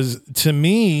great because to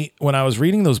me, when I was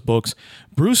reading those books,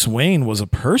 Bruce Wayne was a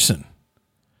person.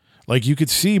 Like, you could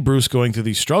see Bruce going through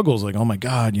these struggles, like, oh my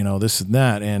God, this and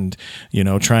that, and,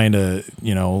 trying to,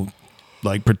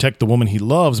 like protect the woman he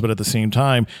loves, but at the same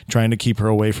time trying to keep her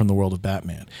away from the world of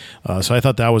Batman. So I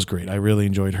thought that was great. I really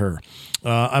enjoyed her.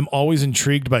 I'm always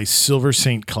intrigued by Silver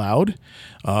St. Cloud.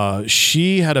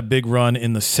 She had a big run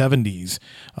in the 70s.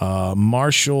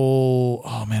 Marshall,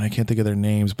 oh man, I can't think of their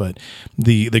names, but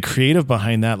the creative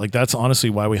behind that, like that's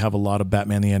honestly why we have a lot of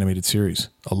Batman the Animated Series.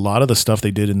 A lot of the stuff they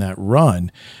did in that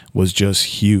run was just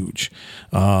huge.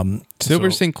 Silver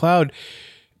St. Cloud,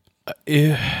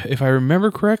 if I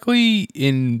remember correctly,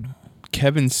 in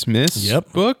Kevin Smith's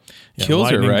book,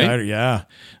 kills her, right? Guider, yeah.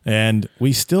 And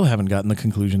we still haven't gotten the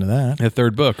conclusion of that. The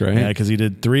third book, right? Yeah, because he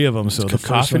did 3 of them. So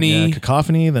Cacophony. The first one,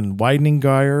 Cacophony, then Widening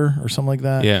Gyre or something like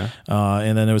that. Yeah.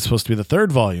 And then it was supposed to be the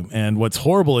 3rd volume. And what's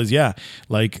horrible is,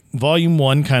 like volume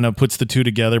 1 kind of puts the 2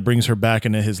 together, brings her back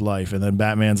into his life. And then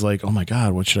Batman's like, oh my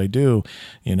God, what should I do?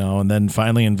 And then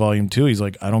finally in volume 2, he's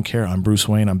like, I don't care. I'm Bruce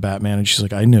Wayne. I'm Batman. And she's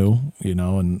like, I knew,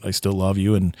 and I still love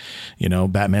you. And,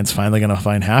 Batman's finally going to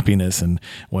find happiness. And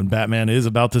when Batman is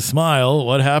about to smile,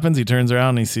 what happens? He turns around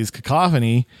and he sees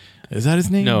Cacophony. Is that his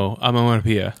name? No,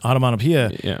 Onomatopoeia.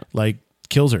 Yeah. Like,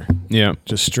 kills her. Yeah.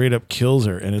 Just straight up kills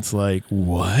her. And it's like,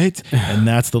 what? And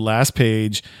that's the last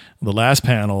page, the last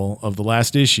panel of the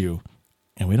last issue.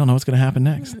 And we don't know what's going to happen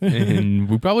next. And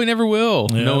we probably never will,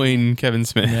 knowing Kevin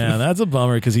Smith. Yeah, that's a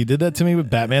bummer because he did that to me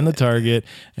with Batman the Target,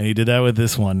 and he did that with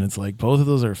this one. It's like both of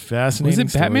those are fascinating.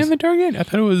 Was it Batman the Target? I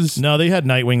thought it was... No, they had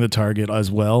Nightwing the Target as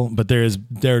well, but there is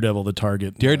Daredevil the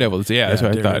Target. Daredevil, that's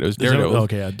what I thought. It was Daredevil.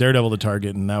 Okay, yeah, Daredevil the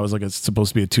Target, and that was like it's supposed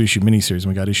to be a 2-issue miniseries, and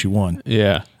we got issue 1.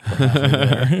 Yeah.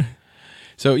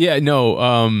 So,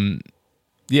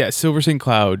 Silver St.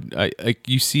 Cloud, like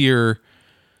you see her...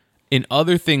 in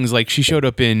other things, like she showed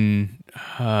up in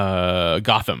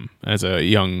Gotham as a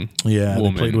young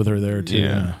woman. They played with her there too.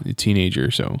 Yeah, a teenager.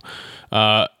 So,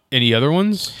 any other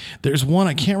ones? There's one,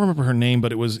 I can't remember her name,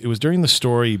 but it was during the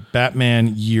story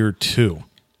Batman Year 2,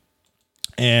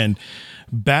 and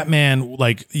Batman,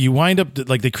 like you wind up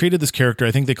like they created this character.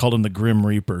 I think they called him the Grim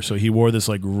Reaper. So he wore this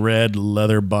like red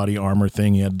leather body armor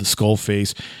thing. He had the skull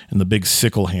face and the big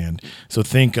sickle hand. So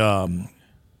think.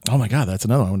 Oh my God, that's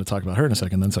another one. I want to talk about her in a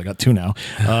second. Then, so I got 2 now.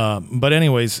 But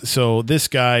anyways, so this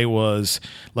guy was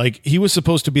like, he was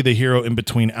supposed to be the hero in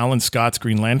between Alan Scott's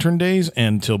Green Lantern days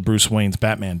until Bruce Wayne's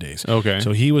Batman days. Okay.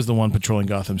 So he was the one patrolling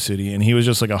Gotham City, and he was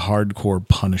just like a hardcore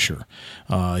Punisher.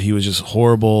 He was just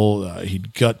horrible.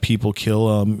 He'd gut people,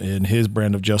 kill them, and his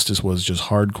brand of justice was just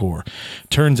hardcore.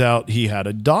 Turns out he had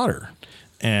a daughter.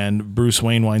 And Bruce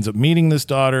Wayne winds up meeting this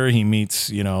daughter. He meets,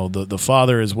 the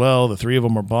father as well. The 3 of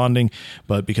them are bonding.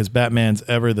 But because Batman's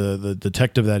ever the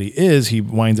detective that he is, he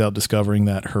winds out discovering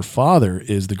that her father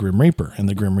is the Grim Reaper, and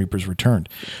the Grim Reaper's returned.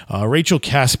 Rachel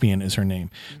Caspian is her name.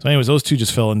 So anyways, those 2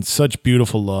 just fell in such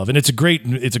beautiful love. And it's a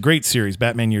great series,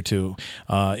 Batman Year 2.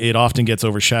 It often gets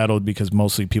overshadowed because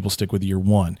mostly people stick with Year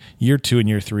 1. Year 2 and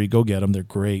Year 3, go get them. They're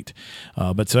great.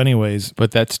 But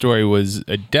that story was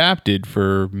adapted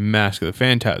for Mask of the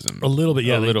Phantasm. A little bit,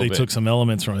 yeah. They took some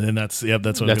elements from it, and that's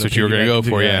what you were going to go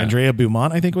for, yeah. Andrea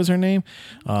Beaumont, I think was her name.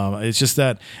 It's just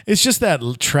that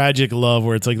tragic love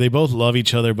where it's like they both love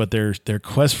each other, but their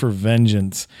quest for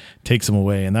vengeance takes them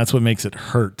away, and that's what makes it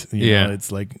hurt. You know?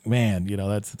 It's like, man,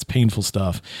 it's painful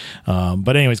stuff.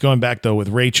 But anyways, going back though with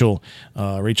Rachel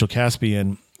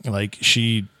Caspian, like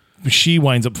she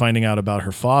winds up finding out about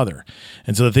her father,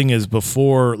 and so the thing is,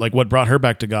 before, like, what brought her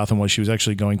back to Gotham was she was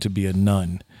actually going to be a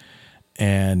nun.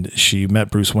 And she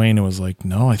met Bruce Wayne and was like,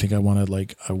 no, I think I want to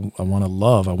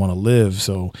love, I want to live.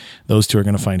 So those 2 are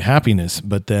going to find happiness.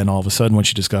 But then all of a sudden, when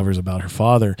she discovers about her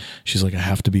father, she's like, I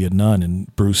have to be a nun.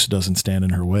 And Bruce doesn't stand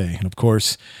in her way. And of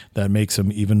course, that makes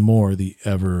him even more the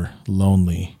ever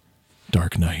lonely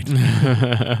Dark Knight.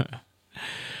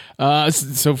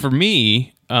 So for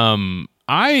me, I've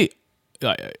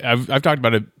talked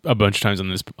about it a bunch of times on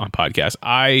this podcast.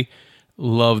 I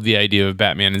love the idea of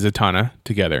Batman and Zatanna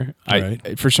together.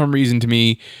 Right. For some reason, to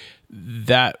me,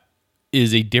 that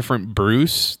is a different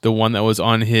Bruce, the one that was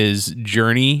on his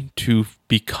journey to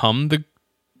become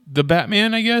the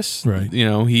Batman, I guess. Right. You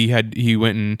know, he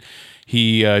went and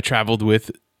he traveled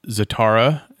with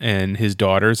Zatara and his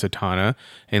daughter Zatanna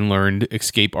and learned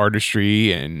escape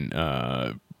artistry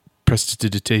and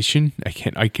prestidigitation.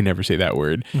 I can never say that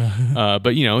word.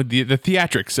 But you know, the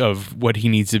theatrics of what he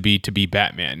needs to be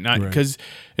Batman. Not because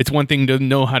it's one thing to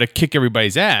know how to kick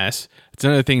everybody's ass. It's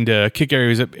another thing to kick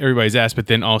everybody's ass, but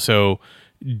then also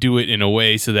do it in a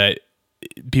way so that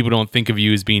people don't think of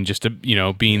you as being just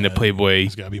being the playboy.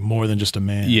 He's got to be more than just a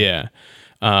man. Yeah.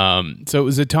 So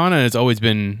Zatanna has always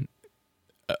been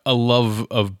a love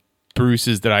of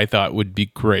Bruce's that I thought would be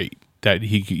great that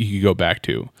he could go back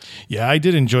to. Yeah, I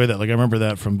did enjoy that. Like, I remember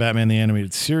that from Batman the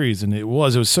Animated Series, and it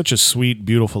was such a sweet,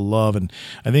 beautiful love. And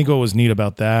I think what was neat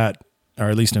about that, or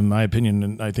at least in my opinion,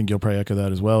 and I think you'll probably echo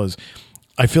that as well, is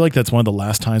I feel like that's one of the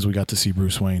last times we got to see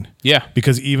Bruce Wayne. Yeah.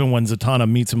 Because even when Zatanna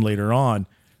meets him later on,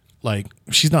 like,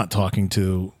 she's not talking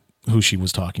to who she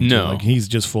was talking to. Like, he's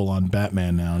just full on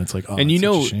Batman now, and it's like, oh, and such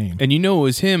a shame. And it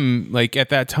was him. Like, at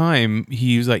that time,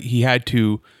 he was like, he had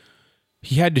to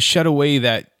shut away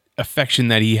that affection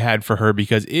that he had for her,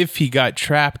 because if he got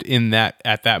trapped in that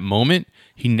at that moment,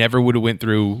 he never would have went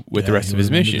through with the rest of his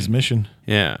mission.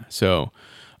 Yeah. So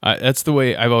that's the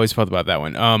way I've always felt about that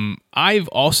one. I've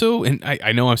also, and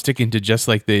I know I'm sticking to just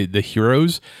like the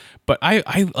heroes, but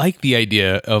I like the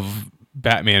idea of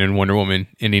Batman and Wonder Woman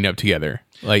ending up together.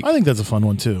 Like, I think that's a fun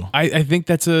one too. I think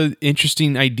that's an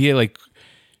interesting idea. Like,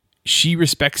 she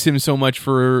respects him so much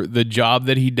for the job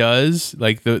that he does,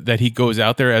 like that he goes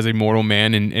out there as a mortal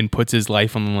man and puts his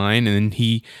life on the line, and then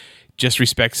he just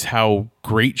respects how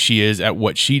great she is at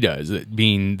what she does,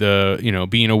 being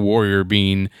being a warrior,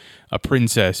 being a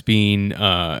princess, being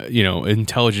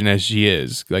intelligent as she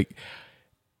is. Like,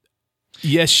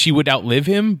 yes, she would outlive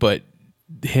him, but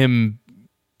him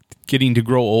getting to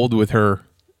grow old with her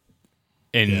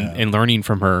and learning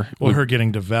from her. Well, her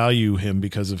getting to value him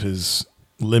because of his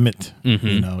limit,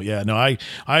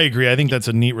 I agree. I think that's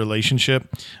a neat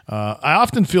relationship. I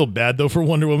often feel bad though for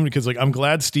Wonder Woman, because like, I'm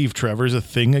glad Steve Trevor's a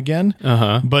thing again,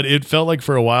 but it felt like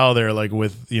for a while there, like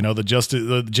with the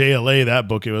JLA, that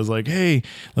book, it was like, hey,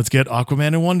 let's get Aquaman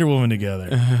and Wonder Woman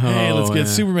together. Hey, let's get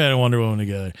Superman and Wonder Woman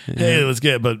together.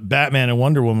 Hey, but Batman and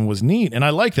Wonder Woman was neat, and I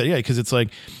like that, because it's like,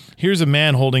 here's a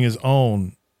man holding his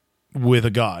own with a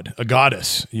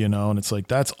goddess, and it's like,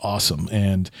 that's awesome.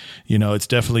 And, it's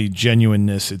definitely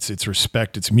genuineness. It's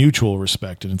respect. It's mutual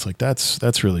respect. And it's like,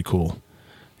 that's really cool.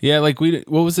 Yeah. Like what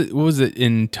was it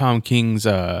in Tom King's,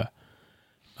 Batman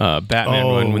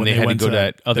one when they had to go to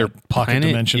that other pocket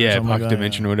dimension? Yeah. Pocket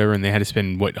dimension or whatever. And they had to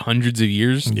spend hundreds of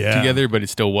years together, but it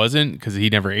still wasn't, because he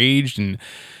never aged, and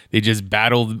they just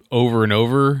battled over and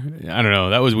over. I don't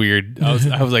know. That was weird. I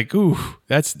was like, ooh,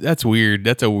 that's weird.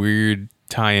 That's a weird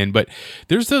tie-in. But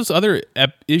there's those other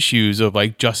issues of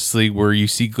like Justice League where you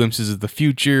see glimpses of the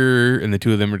future and the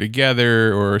two of them are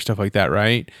together or stuff like that,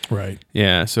 right? Right.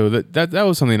 Yeah. So that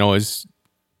was something I always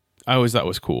thought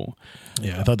was cool.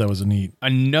 Yeah, I thought that was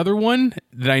another one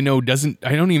that I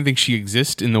don't even think she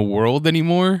exists in the world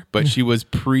anymore, but she was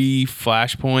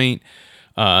pre-Flashpoint.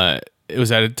 It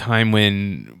was at a time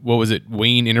when,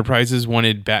 Wayne Enterprises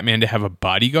wanted Batman to have a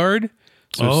bodyguard.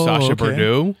 So Sasha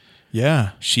Bordeaux.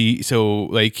 Yeah. She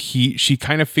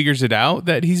kind of figures it out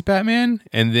that he's Batman,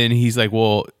 and then he's like,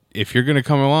 well, if you're going to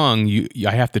come along,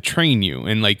 I have to train you.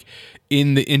 And like,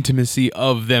 in the intimacy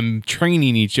of them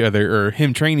training each other, or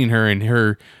him training her and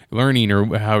her learning, or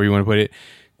however you want to put it,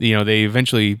 they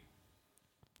eventually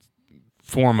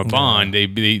form a bond. They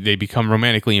become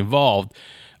romantically involved.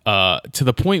 To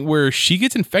the point where she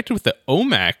gets infected with the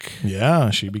OMAC. Yeah,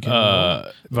 she became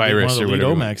virus or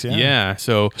whatever. OMACs, yeah.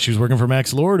 So she was working for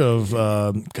Max Lord of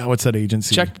what's that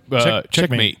agency?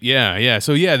 Checkmate. Yeah.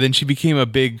 So then she became a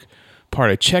big part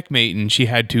of Checkmate, and she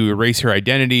had to erase her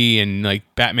identity. And like,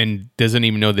 Batman doesn't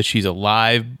even know that she's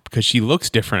alive because she looks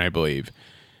different, I believe.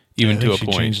 Even to a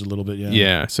point, changed a little bit.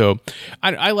 Yeah. So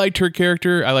I liked her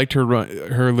character. I liked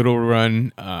her little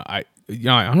run.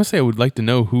 Honestly, I would like to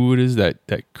know who it is that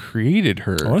created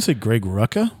her. I want to say Greg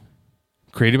Rucka.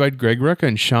 Created by Greg Rucka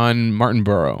and Sean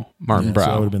Martinborough. So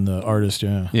that would have been the artist,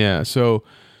 yeah. Yeah, so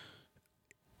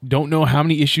don't know how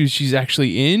many issues she's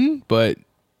actually in, but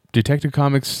Detective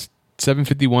Comics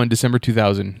 751, December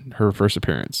 2000, her first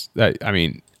appearance. I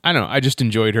don't know. I just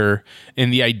enjoyed her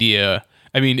and the idea.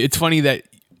 I mean, it's funny that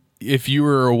if you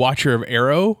were a watcher of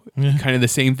Arrow, kind of the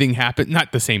same thing happens.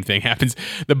 Not the same thing happens.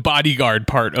 The bodyguard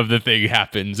part of the thing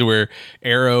happens where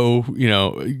Arrow,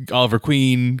 Oliver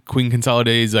Queen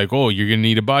consolidates like, oh, you're going to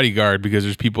need a bodyguard because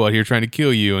there's people out here trying to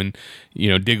kill you. And,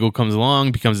 Diggle comes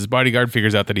along, becomes his bodyguard,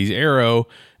 figures out that he's Arrow.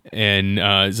 And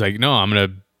it's like, no, I'm going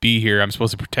to be here. I'm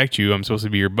supposed to protect you. I'm supposed to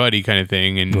be your buddy kind of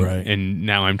thing. And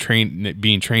now I'm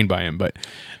being trained by him. But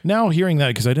now hearing that,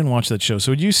 because I didn't watch that show.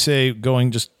 So would you say,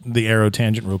 going just the Arrow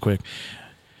tangent real quick,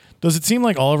 does it seem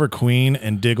like Oliver Queen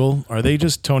and Diggle, are they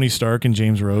just Tony Stark and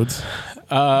James Rhodes?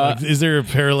 Is there a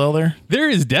parallel there? There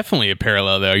is definitely a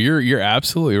parallel though. You're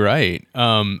absolutely right.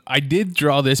 I did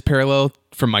draw this parallel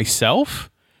for myself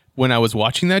when I was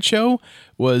watching that show,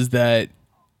 was that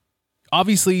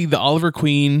obviously the Oliver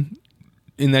Queen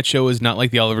in that show is not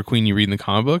like the Oliver Queen you read in the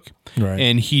comic book. Right.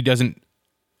 And he doesn't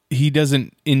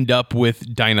end up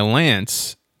with Dinah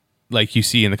Lance like you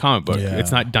see in the comic book. Yeah.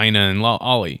 It's not Dinah and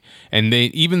Ollie. And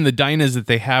even the Dinahs that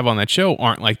they have on that show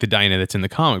aren't like the Dinah that's in the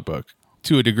comic book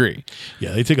to a degree.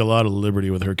 Yeah, they take a lot of liberty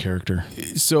with her character.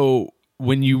 So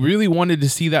when you really wanted to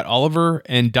see that Oliver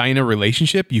and Dinah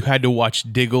relationship, you had to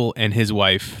watch Diggle and his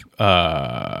wife,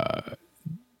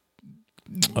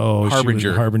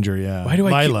 Harbinger. Harbinger, yeah. Why do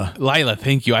I Lila,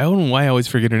 thank you. I don't know why I always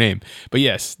forget her name. But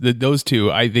yes, those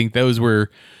two, I think those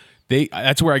were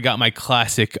that's where I got my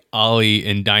classic Ollie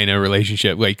and Dinah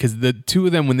relationship. Like, because the two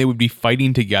of them, when they would be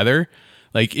fighting together,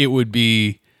 like it'd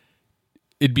be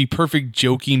perfect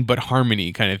joking but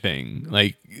harmony kind of thing.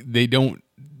 Like they don't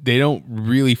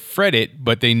really fret it,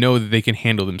 but they know that they can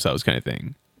handle themselves kind of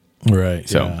thing. Right.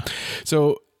 So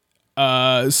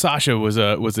Sasha was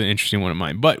an interesting one of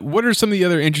mine. But what are some of the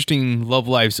other interesting love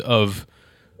lives of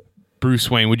Bruce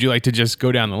Wayne? Would you like to just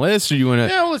go down the list, or do you want to?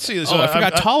 Yeah, well, let's see this. I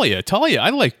forgot Talia. Talia,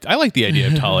 I like the idea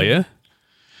of Talia.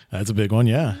 That's a big one.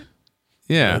 Yeah.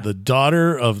 The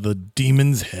daughter of the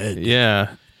Demon's Head.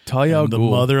 Yeah. Talia al the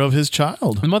Ghul. mother of his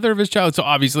child. The mother of his child. So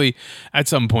obviously, at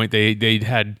some point, they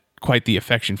had quite the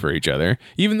affection for each other.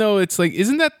 Even though it's like,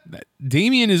 isn't that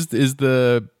Damian is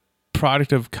the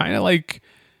product of kind of like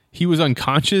he was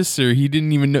unconscious or he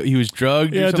didn't even know he was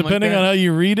drugged? Yeah, or something depending like that? on how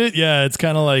you read it. Yeah, it's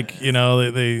kind of like,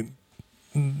 they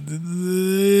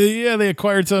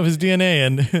acquired some of his DNA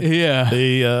and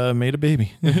they made a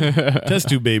baby, test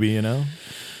tube baby.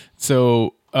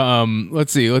 So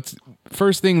let's see.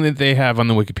 First thing that they have on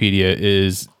the Wikipedia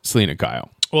is Selena Kyle.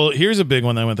 Well, here's a big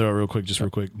one that I went through real quick.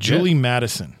 Julie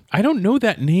Madison. I don't know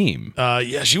that name.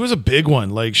 Yeah, she was a big one.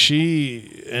 Like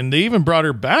and they even brought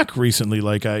her back recently.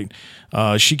 Like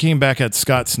she came back at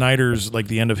Scott Snyder's, like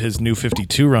the end of his New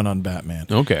 52 run on Batman.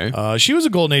 Okay. She was a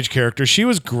Golden Age character. She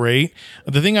was great.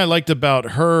 The thing I liked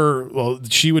about her, well,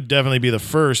 she would definitely be the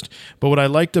first, but what I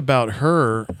liked about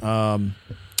her,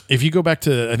 if you go back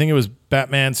to, I think it was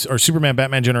Superman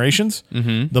Batman Generations,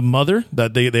 the mother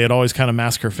that they had always kind of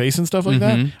masked her face and stuff like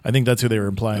that. I think that's who they were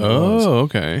implying.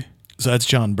 Okay. So that's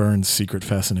John Byrne's secret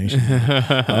fascination.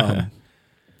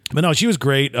 But no, she was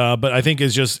great. But I think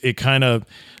it kind of,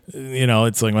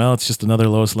 it's like, well, it's just another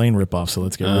Lois Lane ripoff, so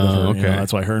let's get rid of her. Okay.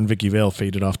 That's why her and Vicky Vale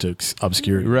faded off to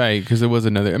obscurity. Right, because there was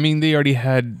another. I mean, they already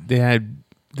had. They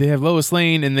have Lois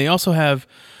Lane, and they also have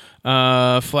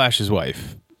Flash's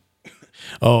wife.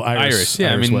 Oh, Iris.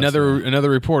 Yeah, Iris I mean, West, another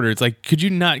reporter. It's like, could you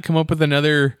not come up with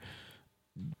another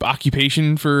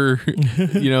occupation for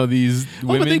these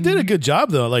women? But they did a good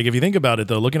job though. Like if you think about it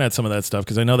though, looking at some of that stuff,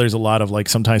 because I know there's a lot of like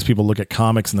sometimes people look at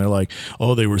comics and they're like,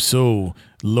 oh, they were so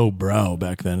lowbrow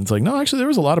back then. It's like, no, actually there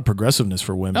was a lot of progressiveness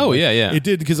for women. Oh, like, yeah. It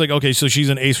did, because like, okay, so she's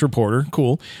an ace reporter,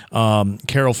 cool.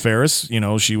 Carol Ferris,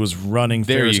 she was running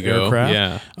Ferris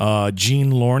Aircraft. Yeah. Jean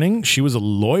Lorning, she was a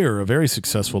lawyer, a very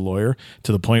successful lawyer,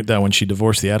 to the point that when she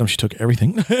divorced the Atom, she took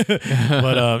everything.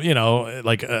 But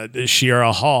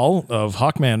Shiera Hall of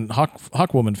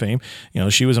Hawkwoman fame,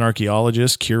 she was an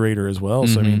archaeologist, curator as well.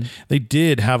 So I mean, they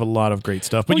did have a lot of great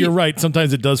stuff. But you're right,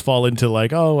 sometimes it does fall into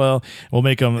like, oh well, we'll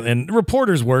make them, and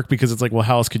reporters work because it's like, well,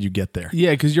 how else could you get there?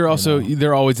 Yeah, because you're also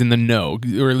they're always in the know,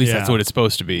 or at least that's what it's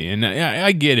supposed to be. And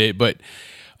I get it, but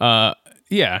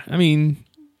yeah, I mean,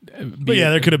 but yeah,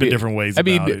 there could have been different ways. I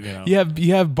mean,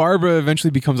 you have Barbara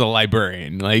eventually becomes a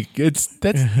librarian. Like that's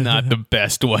not the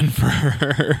best one for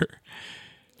her.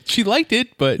 She liked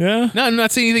it, but no, I'm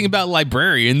not saying anything about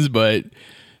librarians, but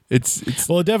it's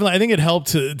well, definitely. I think it helped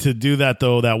to do that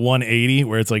though. That 180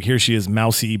 where it's like, here she is,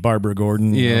 mousy Barbara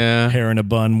Gordon, hair in a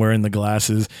bun, wearing the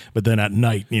glasses, but then at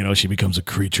night, she becomes a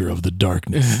creature of the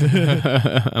darkness.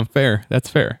 I'm fair. That's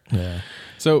fair. Yeah.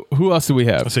 So who else do we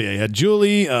have? So yeah, you had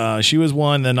Julie. She was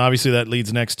one. Then obviously that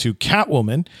leads next to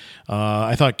Catwoman.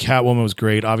 I thought Catwoman was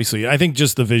great. Obviously, I think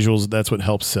just the visuals, that's what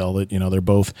helps sell it. They're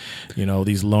both,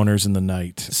 these loners in the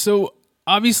night. So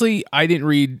obviously I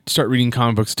didn't start reading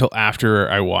comic books until after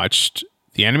I watched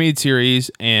the animated series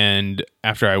and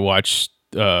after I watched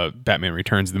Batman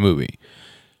Returns, the movie.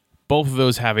 Both of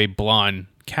those have a blonde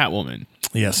Catwoman.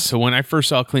 Yes. So when I first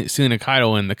saw Selena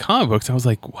Kyle in the comic books, I was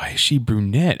like, why is she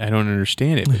brunette? I don't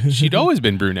understand it. But she'd always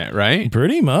been brunette, right?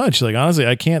 Pretty much. Like, honestly,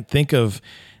 I can't think of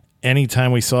any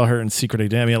time we saw her in Secret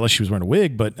Identity, unless she was wearing a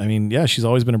wig, but I mean, yeah, she's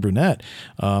always been a brunette.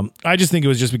 I just think it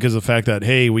was just because of the fact that,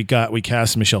 hey, we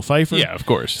cast Michelle Pfeiffer. Yeah, of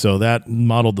course. So that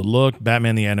modeled the look.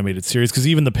 Batman the Animated Series, because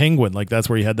even the Penguin, like that's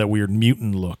where he had that weird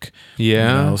mutant look.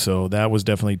 Yeah. You know? So that was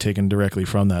definitely taken directly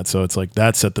from that. So it's like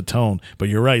that set the tone. But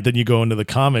you're right. Then you go into the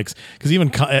comics, because even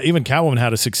Catwoman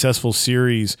had a successful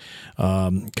series.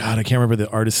 God, I can't remember the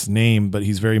artist's name, but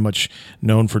he's very much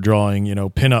known for drawing,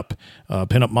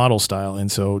 pinup model style.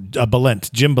 And so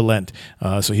Jim Balent.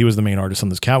 So he was the main artist on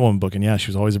this Catwoman book, and yeah, she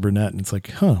was always a brunette, and it's like,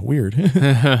 weird.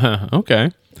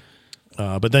 Okay.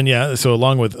 But then, yeah, so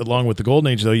along with the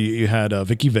Golden Age, though, you had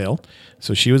Vicky Vale,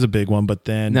 so she was a big one. But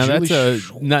then now Julie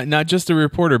that's not just a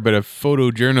reporter, but a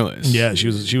photojournalist. yeah,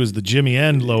 she was the Jimmy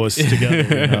and Lois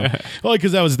together. Well,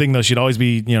 because that was the thing, though, she'd always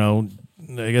be,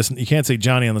 I guess you can't say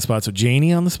Johnny on the spot, so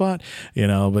Janie on the spot,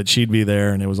 but she'd be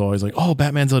there, and it was always like, oh,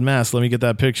 Batman's unmasked. Let me get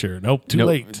that picture. Nope, too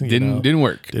late. Didn't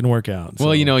work. Didn't work out. Well,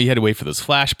 so. You had to wait for those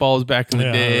flash balls back in the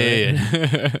day.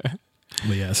 Right.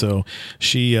 But yeah, so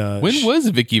she. When was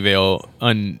Vicky Vale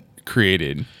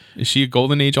uncreated? Is she a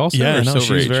Golden Age also? Yeah, or no,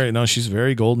 Silver Age? she's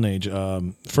very Golden Age.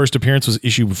 First appearance was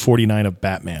issue 49 of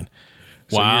Batman.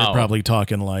 So Wow. You're probably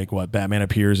talking like what Batman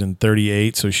appears in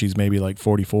 38, so she's maybe like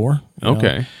 44.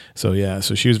 Okay. So yeah,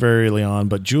 so she was very early on,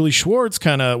 but Julie Schwartz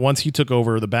kind of once he took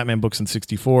over the Batman books in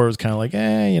 64, it was kind of like,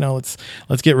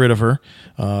 let's get rid of her,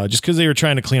 just because they were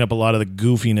trying to clean up a lot of the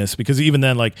goofiness. Because even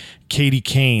then, like Katie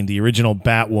Kane, the original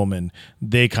Batwoman,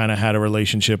 they kind of had a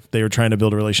relationship. They were trying to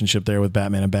build a relationship there with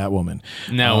Batman and Batwoman.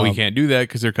 Now we can't do that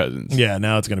because they're cousins. Yeah,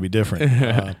 now it's going to be different.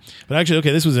 But actually,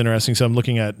 okay, this was interesting. So I'm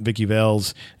looking at Vicky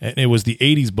Vale's, and it was the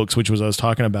 80s books, which was I was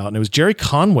talking about, and it was Jerry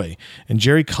Conway. And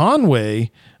Jerry Conway,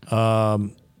 I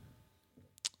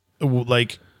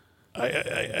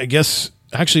guess,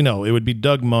 actually, no, it would be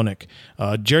Doug Monick.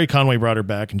 Jerry Conway brought her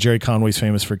back, and Jerry Conway's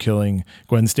famous for killing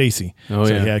Gwen Stacy. Oh,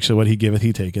 so yeah. he actually, what he giveth,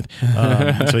 he taketh.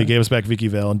 So he gave us back Vicky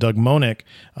Vale. And Doug Monick,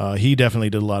 he definitely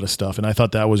did a lot of stuff. And I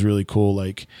thought that was really cool,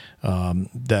 like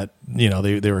that,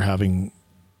 they were having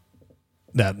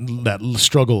that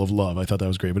struggle of love. I thought that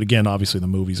was great. But again, obviously the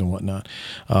movies and whatnot.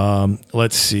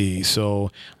 Let's see.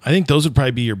 So I think those would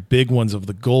probably be your big ones of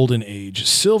the Golden Age.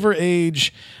 Silver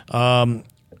Age, probably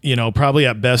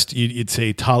at best you'd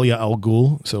say Talia al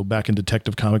Ghul. So back in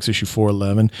Detective Comics issue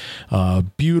 411,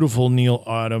 beautiful Neil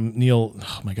Adams.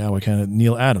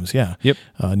 Yeah. Yep.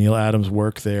 Neil Adams'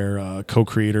 work there,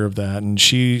 co-creator of that. And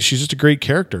she's just a great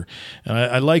character. And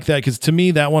I like that because to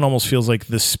me, that one almost feels like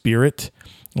the Spirit.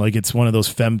 Like it's one of those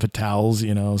femme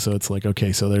fatales, so it's like,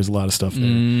 okay, so there's a lot of stuff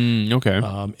there. Okay.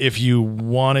 If you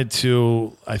wanted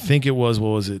to, I think it was,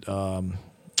 what was it? God,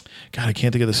 I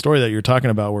can't think of the story that you're talking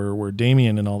about where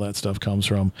Damien and all that stuff comes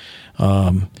from.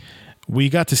 We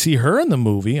got to see her in the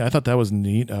movie. I thought that was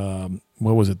neat.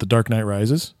 What was it? The Dark Knight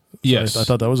Rises? Yes. I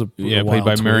thought that was a played wild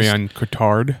by twist. Marion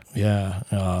Cotillard. Yeah.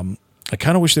 I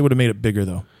kind of wish they would have made it bigger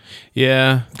though.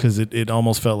 Yeah. Because it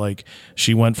almost felt like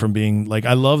she went from being like,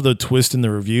 I love the twist in the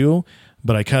review,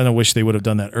 but I kind of wish they would have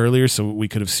done that earlier so we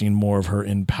could have seen more of her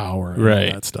in power and all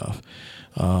that stuff.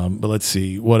 But let's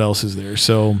see, what else is there?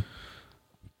 So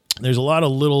there's a lot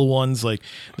of little ones. Like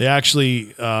they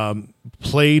actually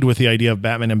played with the idea of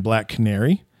Batman and Black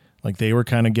Canary. Like they were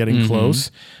kind of getting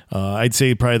close. I'd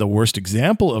say probably the worst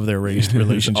example of their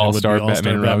relationship All-Star would be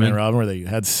All-Star Batman and Robin, where they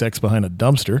had sex behind a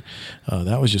dumpster.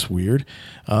 That was just weird.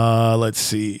 Let's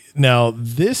see. Now,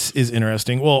 this is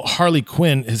interesting. Well, Harley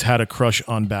Quinn has had a crush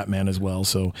on Batman as well,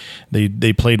 so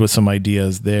they played with some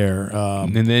ideas there.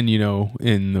 And then,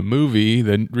 in the movie,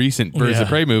 the recent Birds of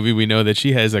Prey movie, we know that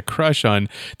she has a crush on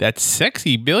that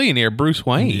sexy billionaire Bruce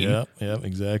Wayne. Yeah,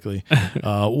 exactly.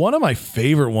 One of my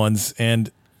favorite ones,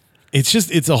 and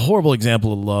it's a horrible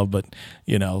example of love, but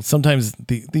sometimes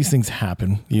these things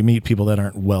happen. You meet people that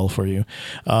aren't well for you.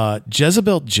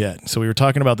 Jezebel Jet. So we were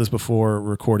talking about this before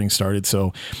recording started.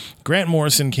 So Grant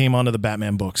Morrison came onto the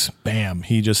Batman books. Bam.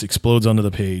 He just explodes onto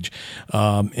the page.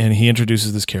 And he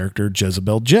introduces this character,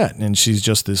 Jezebel Jet. And she's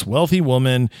just this wealthy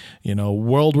woman,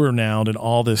 world renowned and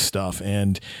all this stuff.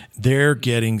 And they're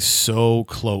getting so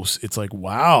close. It's like,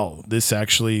 wow, this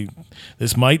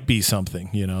might be something,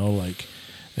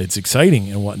 it's exciting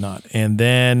and whatnot. And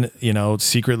then,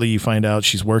 secretly you find out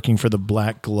she's working for the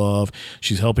Black Glove.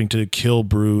 She's helping to kill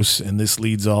Bruce, and this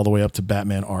leads all the way up to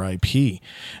Batman R.I.P.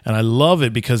 And I love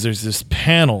it because there's this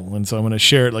panel, and so I'm going to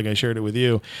share it like I shared it with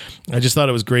you. I just thought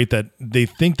it was great that they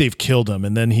think they've killed him,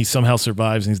 and then he somehow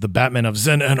survives, and he's the Batman of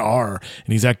Zen-N-R,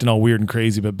 and he's acting all weird and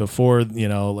crazy, but before,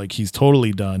 he's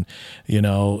totally done,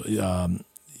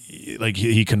 like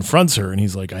he confronts her and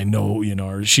he's like, I know,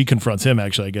 or she confronts him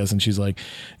actually, I guess. And she's like,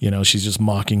 she's just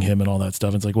mocking him and all that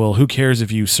stuff. It's like, well, who cares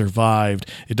if you survived?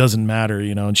 It doesn't matter,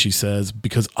 and she says,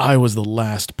 because I was the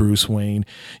last Bruce Wayne,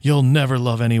 you'll never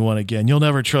love anyone again. You'll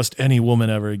never trust any woman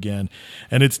ever again.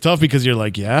 And it's tough because you're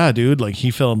like, yeah, dude, like he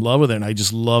fell in love with her. And I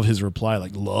just love his reply,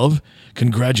 like, love?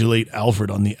 Congratulate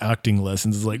Alfred on the acting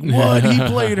lessons. It's like, what? He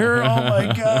played her? Oh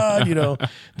my God.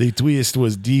 The twist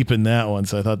was deep in that one.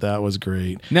 So I thought that was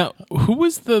great. Now, who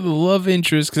was the love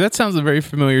interest? Because that sounds very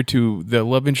familiar to the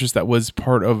love interest that was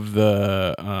part of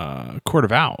the Court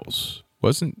of Owls,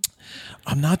 wasn't?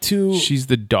 I'm not too. She's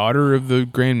the daughter of the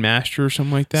Grand Master or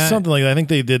something like that. Something like that. I think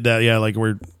they did that. Yeah, like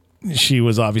where she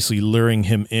was obviously luring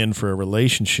him in for a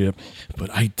relationship. But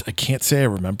I can't say I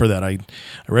remember that. I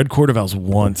read Court of Owls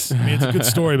once. I mean, it's a good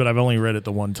story, but I've only read it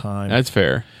the one time. That's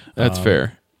fair. That's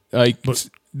fair. Like,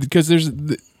 because there's.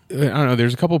 I don't know.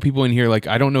 There's a couple of people in here. Like,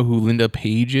 I don't know who Linda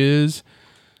Page is.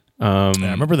 I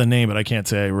remember the name, but I can't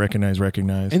say I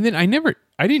recognize. And then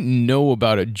I didn't know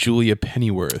about a Julia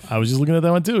Pennyworth. I was just looking at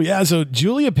that one too. Yeah. So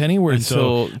Julia Pennyworth.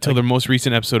 Until the most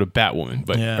recent episode of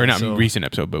Batwoman, recent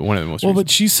episode, but one of the most. Well, recent. but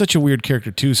she's such a weird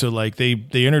character too. So like they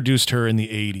introduced her in the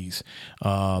 80s.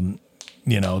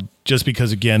 Just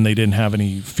because, again, they didn't have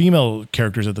any female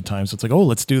characters at the time. So it's like, oh,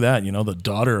 let's do that. The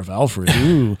daughter of Alfred.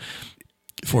 Ooh.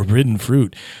 Forbidden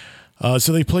fruit.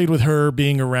 So they played with her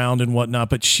being around and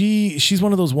whatnot, but she's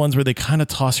one of those ones where they kind of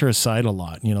toss her aside a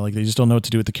lot. Like they just don't know what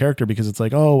to do with the character because it's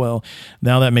like, oh, well,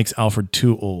 now that makes Alfred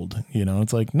too old.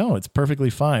 It's like, no, it's perfectly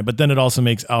fine. But then it also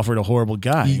makes Alfred a horrible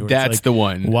guy. That's like, the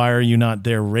one. Why are you not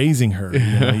there raising her?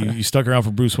 You stuck around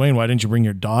for Bruce Wayne. Why didn't you bring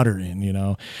your daughter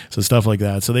in? So stuff like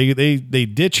that. So they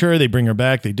ditch her. They bring her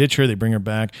back. They ditch her. They bring her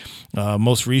back.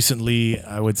 Most recently,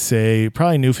 I would say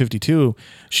probably New 52,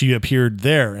 she appeared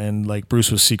there and like Bruce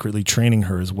was secretly training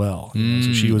her as well.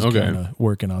 So she was kind of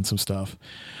working on some stuff.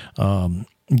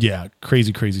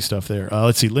 Crazy stuff there.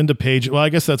 Let's see, Linda Page. Well, I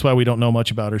guess that's why we don't know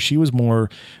much about her. She was more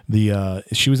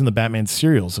she was in the Batman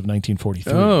serials of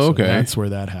 1943. Oh, okay. So that's where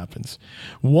that happens.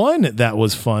 One that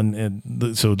was fun,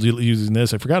 and so using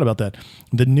this, I forgot about that.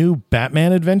 The new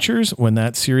Batman Adventures, when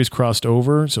that series crossed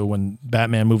over, so when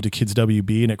Batman moved to Kids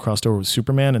WB and it crossed over with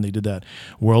Superman and they did that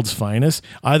World's Finest,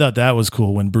 I thought that was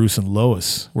cool when Bruce and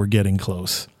Lois were getting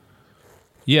close.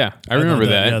 Yeah, I remember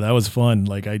that. Yeah, that was fun.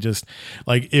 Like,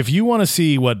 if you want to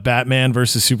see what Batman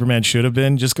versus Superman should have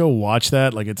been, just go watch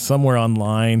that. Like, it's somewhere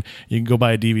online. You can go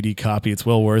buy a DVD copy. It's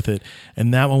well worth it.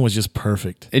 And that one was just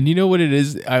perfect. And you know what it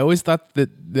is? I always thought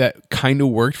that kind of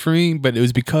worked for me, but it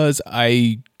was because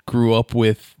I grew up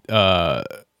with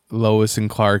Lois and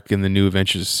Clark in the New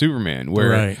Adventures of Superman,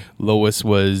 where Lois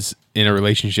was in a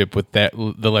relationship with the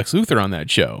Lex Luthor on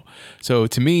that show. So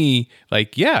to me,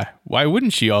 like, yeah, why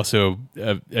wouldn't she also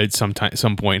at some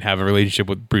point have a relationship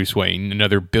with Bruce Wayne,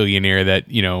 another billionaire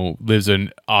that lives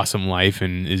an awesome life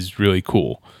and is really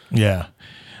cool? Yeah.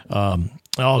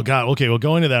 Oh God. Okay. Well,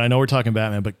 going to that, I know we're talking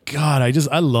Batman, but God,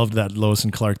 I loved that Lois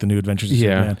and Clark, the New Adventures of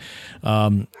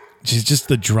Superman. Just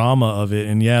the drama of it,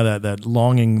 and that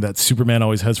longing that Superman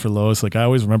always has for Lois. Like I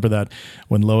always remember that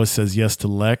when Lois says yes to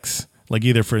Lex, like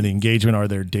either for the engagement or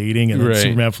they're dating, and then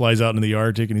Superman flies out into the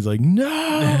Arctic, and he's like,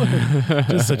 no,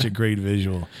 just such a great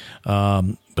visual.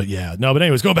 But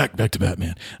anyways, go back to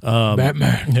Batman.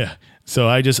 Batman, yeah. So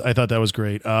I thought that was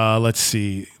great. Let's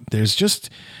see. There's just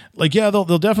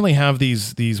they'll definitely have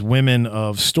these women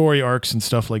of story arcs and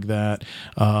stuff like that.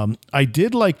 I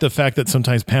did like the fact that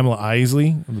sometimes Pamela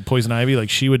Isley, the Poison Ivy, like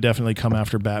she would definitely come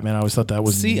after Batman. I always thought that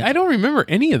was neat. I don't remember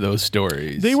any of those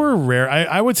stories. They were rare.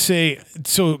 I would say,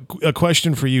 so a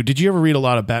question for you. Did you ever read a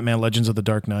lot of Batman Legends of the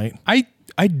Dark Knight?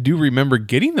 I do remember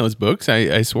getting those books.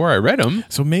 I swore I read them.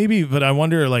 So maybe, but I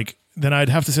wonder then I'd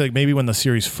have to say maybe when the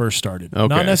series first started,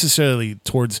 not necessarily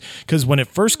because when it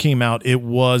first came out, it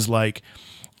was like,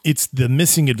 it's the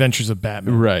missing adventures of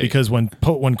Batman. Right. Because when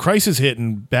Crisis hit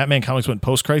and Batman comics went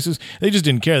post-Crisis, they just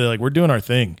didn't care. They're like, we're doing our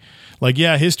thing. Like,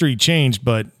 yeah, history changed,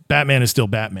 but Batman is still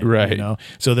Batman. Right.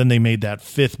 So then they made that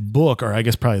fifth book, or I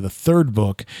guess probably the third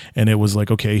book, and it was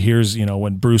like, okay, here's,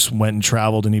 when Bruce went and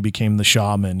traveled and he became the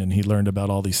shaman and he learned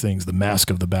about all these things, the Mask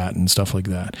of the Bat and stuff like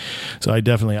that. So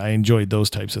I enjoyed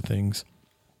those types of things.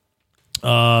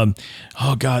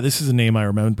 Oh God, this is a name I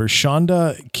remember.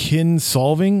 Shonda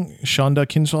Kinsolving.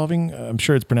 I'm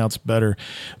sure it's pronounced better,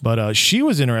 but she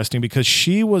was interesting because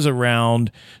she was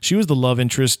around. She was the love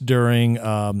interest during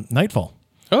Nightfall.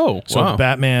 Oh, So wow.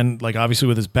 Batman, like obviously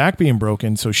with his back being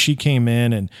broken, so she came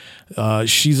in and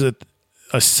she's a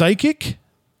psychic.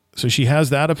 So she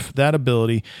has that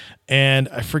ability, and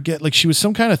I forget, like she was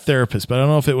some kind of therapist, but I don't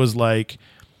know if it was like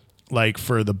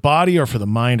for the body or for the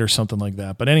mind or something like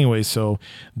that. But anyway, so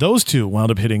those two wound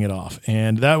up hitting it off,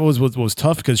 and that was what was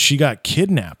tough because she got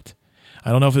kidnapped. I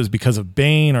don't know if it was because of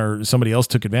Bane or somebody else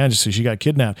took advantage, so she got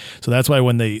kidnapped. So that's why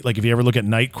when they, like, if you ever look at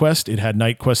Night Quest, it had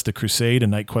Night Quest the Crusade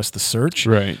and Night Quest the Search.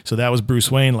 Right. So that was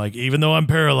Bruce Wayne, like, even though I'm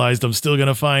paralyzed, I'm still going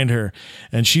to find her.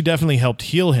 And she definitely helped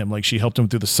heal him. Like, she helped him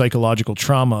through the psychological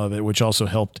trauma of it, which also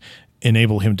helped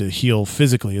enable him to heal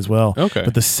physically as well. Okay.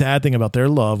 But the sad thing about their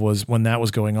love was when that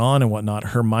was going on and whatnot,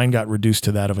 her mind got reduced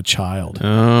to that of a child.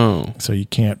 Oh. So you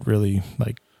can't really,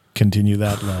 like, continue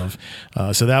that love.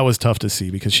 So that was tough to see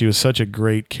because she was such a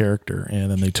great character, and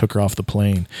then they took her off the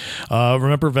plane.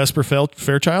 Remember Vesper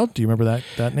Fairchild? Do you remember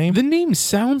that name? The name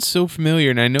sounds so familiar,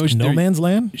 and I know No Man's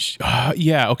Land?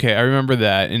 Yeah, okay, I remember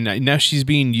that. And now she's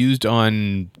being used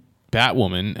on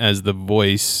Batwoman as the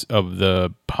voice of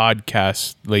the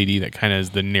podcast lady that kind of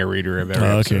is the narrator of every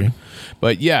episode. Okay.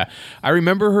 But yeah, I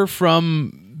remember her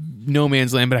from No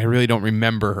Man's Land, but I really don't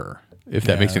remember her, if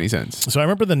that makes any sense. So I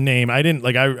remember the name. I didn't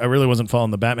I really wasn't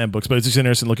following the Batman books, but it's just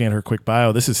interesting looking at her quick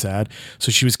bio. This is sad.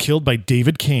 So she was killed by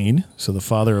David Kane, so the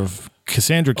father of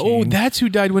Cassandra Kane. Oh, that's who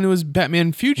died when it was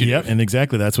Batman Fugitive. Yep, and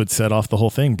exactly that's what set off the whole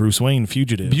thing. Bruce Wayne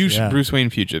Fugitive. Bruce Wayne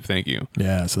Fugitive, thank you.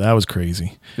 Yeah, so that was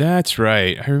crazy. That's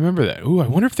right. I remember that. Ooh, I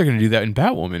wonder if they're going to do that in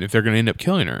Batwoman, if they're going to end up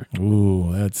killing her.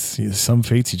 Ooh, that's some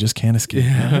fates you just can't escape.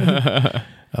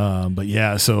 But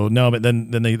yeah, so no, but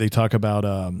then they talk about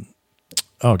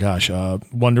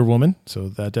Wonder Woman. So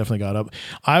that definitely got up.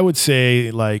 I would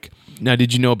say, like, Now,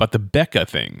 did you know about the Becca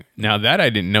thing? Now, that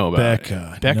I didn't know about.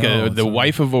 Becca, no, the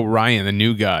wife of Orion, the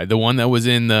new guy, the one that was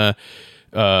in the,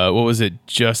 what was it,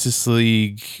 Justice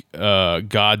League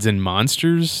Gods and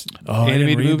Monsters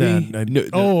animated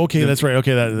movie? Okay, that's right.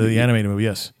 Okay, the animated movie,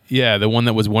 yes. Yeah, the one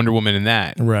that was Wonder Woman in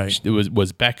that. Right. It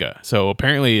was Becca. So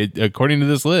apparently, according to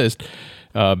this list,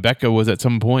 Becca was at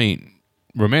some point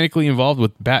romantically involved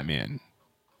with Batman.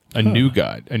 A new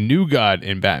god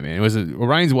in Batman. It was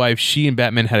Orion's wife. She and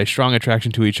Batman had a strong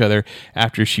attraction to each other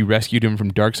after she rescued him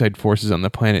from Darkseid forces on the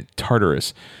planet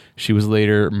Tartarus. She was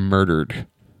later murdered.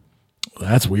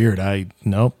 That's weird.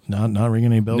 Nope, not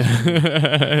ringing any bells.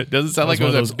 It doesn't sound like it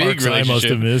was a big relationship. I must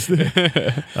have missed.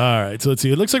 All right, so let's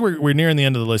see. It looks like we're nearing the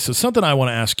end of the list. So something I want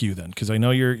to ask you then, because I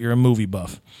know you're a movie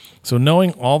buff. So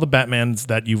knowing all the Batmans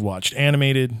that you've watched,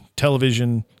 animated,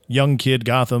 television, young kid,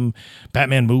 Gotham,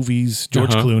 Batman movies,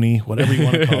 George Clooney, whatever you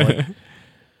want to call it,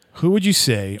 who would you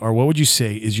say, or what would you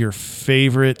say is your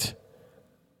favorite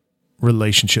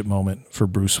relationship moment for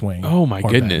Bruce Wayne? Oh my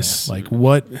or goodness! Batman?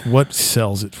 Like what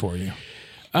sells it for you?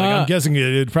 Like I'm guessing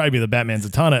it'd probably be the Batman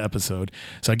Zatanna episode.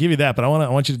 So I give you that, but I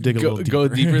want you to dig a little deeper. Go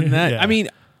deeper than that. Yeah. I mean,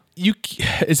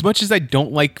 as much as I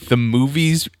don't like the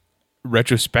movies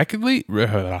retrospectively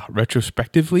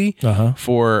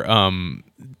for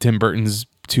Tim Burton's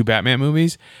two Batman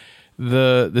movies,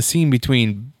 the scene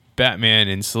between Batman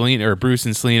and Selena, or Bruce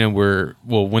and Selena,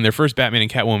 when they're first Batman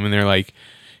and Catwoman, they're like,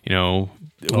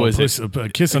 a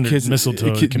kiss under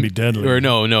mistletoe can be deadly. Or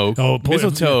no.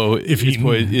 Mistletoe if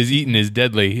is eaten is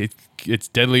deadly. It's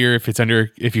deadlier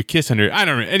if you kiss under. I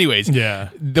don't know. Anyways, yeah.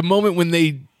 The moment when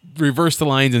they reverse the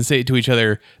lines and say it to each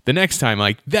other the next time,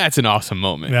 like, that's an awesome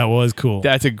moment. That was cool.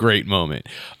 That's a great moment.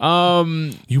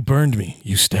 You burned me.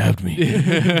 You stabbed me.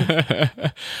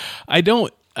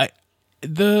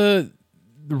 The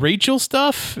Rachel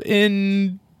stuff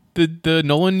in the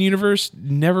Nolan universe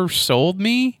never sold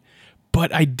me,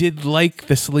 but I did like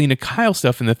the Selena Kyle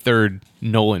stuff in the third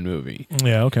Nolan movie.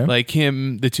 Yeah, okay. Like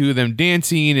the two of them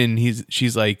dancing, and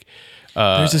she's like,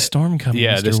 there's a storm coming.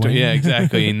 Yeah, Mr. Wayne. yeah,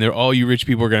 exactly. And they're all you rich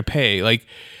people are going to pay. Like,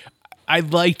 I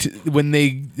liked when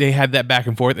they had that back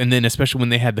and forth, and then especially when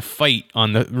they had the fight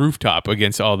on the rooftop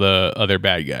against all the other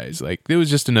bad guys. Like, it was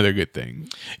just another good thing.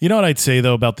 You know what I'd say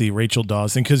though about the Rachel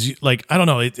Dawes thing? Because like, I don't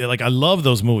know, I love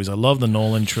those movies. I love the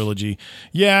Nolan trilogy.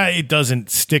 Yeah, it doesn't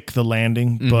stick the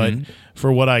landing, but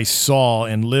for what I saw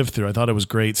and lived through, I thought it was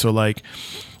great. So like,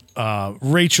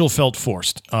 Rachel felt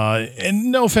forced,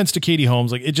 and no offense to Katie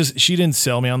Holmes, like she didn't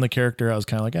sell me on the character. I was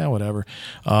kind of like, whatever.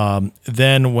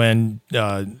 Then when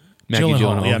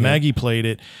Maggie played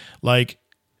it, like,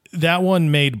 that one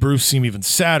made Bruce seem even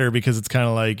sadder because it's kind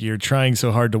of like you're trying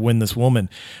so hard to win this woman.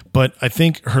 But I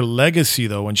think her legacy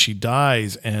though, when she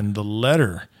dies and the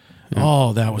letter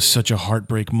Oh, that was such a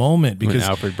heartbreak moment When because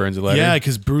Alfred burns a letter. Yeah,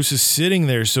 because Bruce is sitting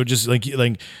there. So just like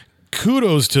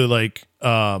kudos to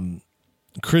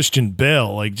Christian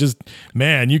Bale. Like, just,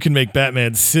 man, you can make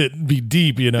Batman be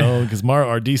deep, because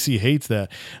our DC hates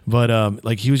that. But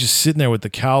like, he was just sitting there with the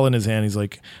cowl in his hand. He's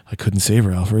like, I couldn't save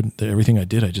her, Alfred. Everything I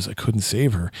did, I couldn't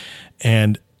save her.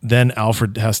 And then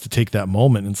Alfred has to take that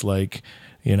moment. And it's like,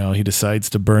 he decides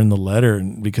to burn the letter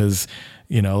because,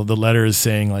 the letter is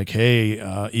saying like,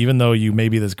 hey, even though you may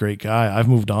be this great guy, I've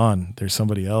moved on. There's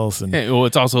somebody else. And well,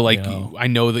 it's also like, I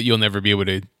know that you'll never be able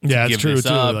to yeah, give it's true this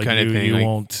too. up, Like kind of thing.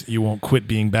 You won't quit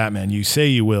being Batman. You say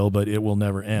you will, but it will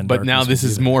never end. But now this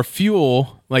is more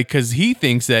fuel, like, because he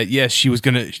thinks that, yes, I was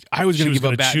gonna give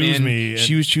up Batman. Choose me,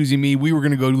 she was choosing me. We were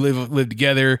gonna go live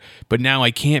together, but now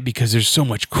I can't because there's so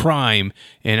much crime,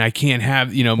 and I can't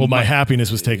have Well, my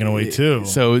happiness was taken away too.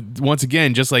 So once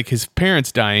again, just like his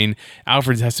parents dying,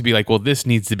 Alfred has to be like, well, this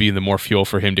needs to be the more fuel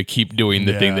for him to keep doing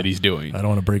the thing that he's doing. I don't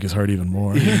want to break his heart even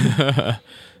more.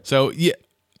 So yeah,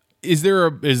 is there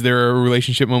a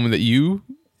relationship moment that you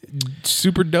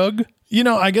super dug?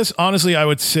 I guess honestly, I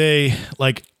would say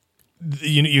like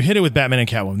you hit it with Batman and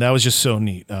Catwoman. That was just so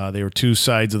neat. They were two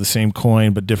sides of the same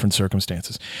coin, but different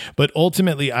circumstances. But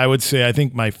ultimately, I would say I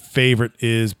think my favorite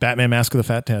is Batman: Mask of the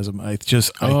Phantasm.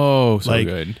 So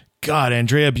good. God,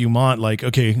 Andrea Beaumont, like,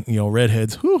 okay,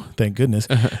 redheads, whew, thank goodness.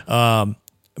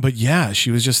 But yeah,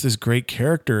 she was just this great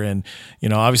character. And,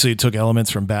 obviously it took elements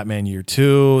from Batman Year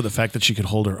 2, the fact that she could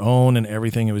hold her own and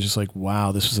everything. It was just like,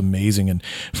 wow, this was amazing. And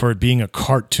for it being a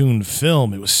cartoon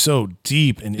film, it was so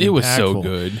deep and impactful. It was so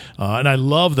good. And I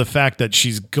love the fact that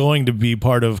she's going to be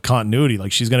part of continuity.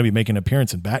 Like, she's going to be making an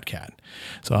appearance in Batcat.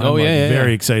 So I'm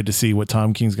very excited to see what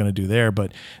Tom King's going to do there.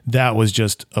 But that was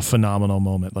just a phenomenal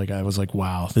moment. Like, I was like,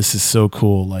 wow, this is so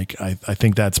cool. Like, I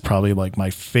think that's probably like my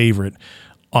favorite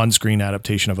on-screen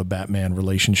adaptation of a Batman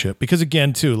relationship, because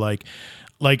again too, like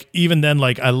even then,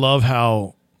 like, I love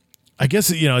how, I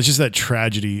guess, it's just that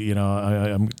tragedy,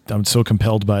 I'm so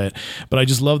compelled by it, but I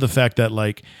just love the fact that,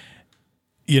 like,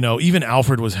 even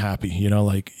Alfred was happy,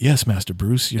 like, yes, Master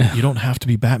Bruce, you don't have to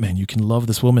be Batman. You can love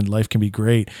this woman. Life can be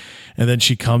great. And then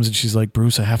she comes and she's like,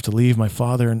 Bruce, I have to leave my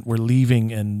father, and we're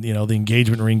leaving. And, the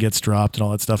engagement ring gets dropped and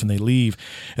all that stuff, and they leave.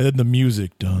 And then the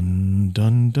music, dun,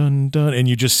 dun, dun, dun. And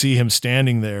you just see him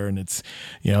standing there, and it's,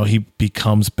 he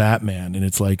becomes Batman. And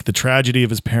it's like the tragedy of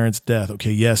his parents' death.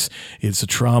 Okay, yes, it's a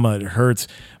trauma. It hurts.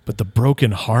 But the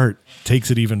broken heart takes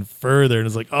it even further. And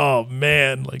it's like, oh,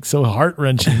 man, like, so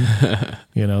heart-wrenching.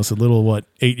 So little,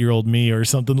 8-year-old me or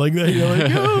something like that. You're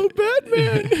like, oh,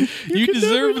 Batman. You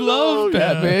deserve love,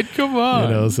 Batman. Come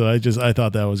on. So I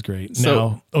thought that was great.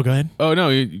 So, go ahead. Oh, no.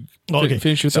 Okay.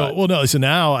 Finish your thought. So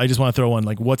now I just want to throw one,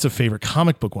 like, what's a favorite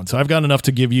comic book one? So I've got enough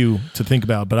to give you to think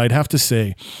about, but I'd have to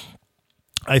say,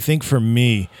 I think for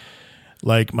me,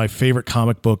 like, my favorite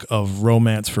comic book of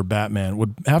romance for Batman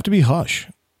would have to be Hush.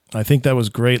 I think that was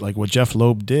great, like what Jeff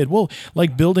Loeb did. Well,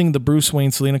 like building the Bruce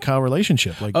Wayne Selena Kyle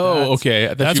relationship. Like,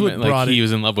 okay. That's what brought he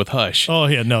was in love with Hush. Oh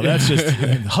yeah, no, that's just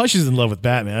Hush is in love with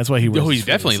Batman. That's why he. He's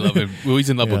definitely in love with. Well, he's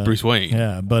in love with Bruce Wayne.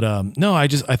 Yeah, but no, I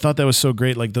thought that was so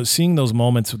great. Like seeing those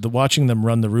moments, watching them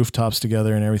run the rooftops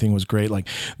together and everything was great. Like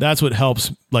that's what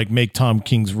helps like make Tom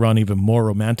King's run even more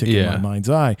romantic in my mind's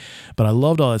eye. But I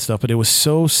loved all that stuff. But it was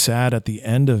so sad at the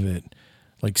end of it.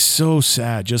 Like so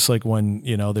sad, just like when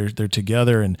they're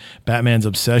together and Batman's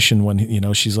obsession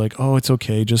when she's like, oh, it's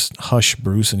okay, just hush,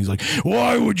 Bruce, and he's like,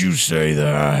 why would you say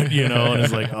that? And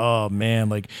it's like, oh man,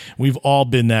 like we've all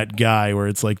been that guy where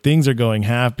it's like things are going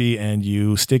happy and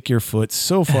you stick your foot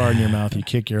so far in your mouth you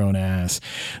kick your own ass.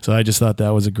 So I just thought that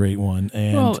was a great one.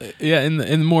 And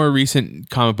in more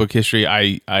recent comic book history,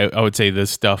 I would say the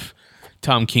stuff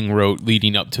Tom King wrote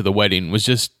leading up to the wedding was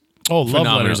just. Oh, Love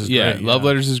Letters is great. Love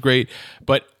Letters is great.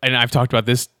 But, and I've talked about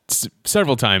this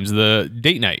several times, the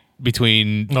date night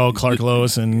between... Clark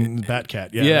Lois and Batcat.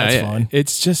 Yeah, that's fun.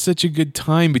 It's just such a good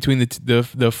time between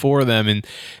the four of them.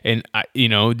 And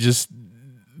just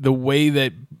the way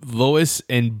that Lois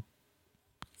and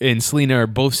Selena are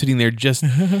both sitting there just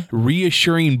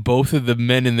reassuring both of the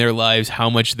men in their lives how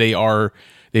much they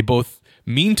both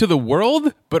mean to the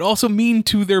world, but also mean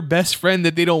to their best friend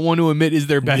that they don't want to admit is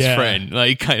their best friend,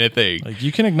 like kind of thing. Like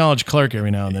you can acknowledge Clark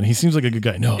every now and then. He seems like a good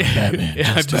guy. No, Batman.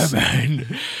 Batman.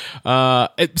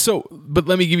 But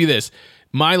let me give you this.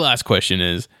 My last question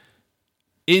is,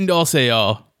 end all say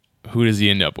all, who does he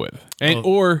end up with?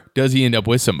 Or does he end up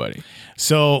with somebody?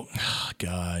 So,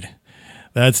 God,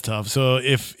 that's tough. So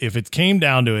if it came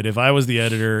down to it, if I was the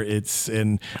editor,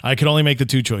 and I could only make the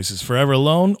two choices, Forever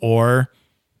Alone or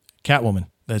Catwoman.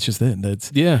 That's just it.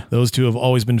 That's Yeah. Those two have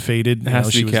always been fated. Has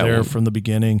to She be was there Catwoman. from the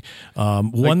beginning.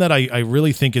 One that I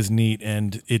really think is neat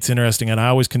and it's interesting, and I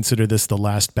always consider this the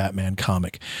last Batman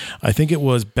comic. I think it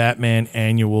was Batman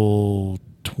Annual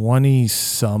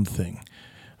 20-something.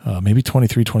 Maybe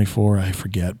 23, 24, I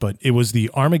forget. But it was the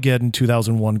Armageddon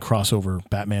 2001 crossover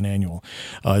Batman Annual.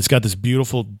 It's got this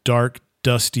beautiful, dark,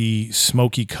 dusty,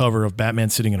 smoky cover of Batman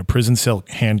sitting in a prison cell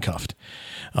handcuffed.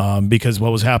 Because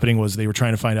what was happening was they were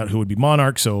trying to find out who would be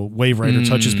Monarch. So Wave Rider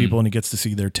touches people and he gets to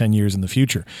see their 10 years in the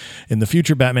future. In the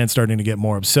future, Batman's starting to get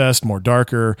more obsessed, more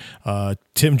darker.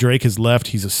 Tim Drake has left.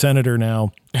 He's a senator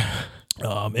now.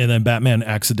 And then Batman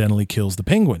accidentally kills the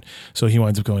Penguin. So he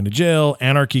winds up going to jail.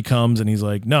 Anarchy comes and he's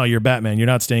like, no, you're Batman. You're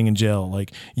not staying in jail.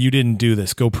 Like, you didn't do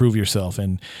this. Go prove yourself.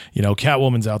 And,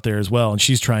 Catwoman's out there as well. And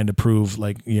she's trying to prove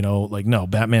no,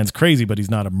 Batman's crazy, but he's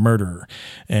not a murderer.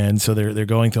 And so they're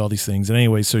going through all these things. And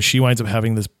anyway, so she winds up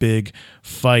having this big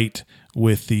fight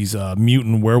with these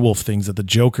mutant werewolf things that the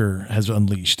Joker has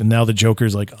unleashed. And now the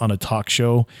Joker's like on a talk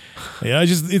show. Yeah,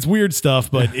 it's weird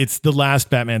stuff, but it's the last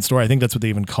Batman story. I think that's what they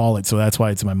even call it. So that's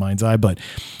why it's in my mind's eye. But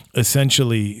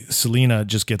essentially, Selina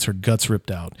just gets her guts ripped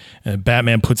out. And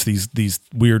Batman puts these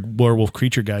weird werewolf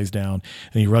creature guys down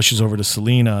and he rushes over to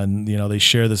Selina and, they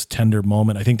share this tender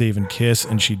moment. I think they even kiss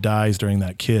and she dies during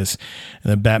that kiss.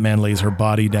 And then Batman lays her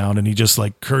body down and he just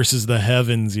like curses the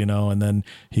heavens, and then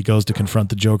he goes to confront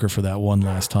the Joker for that one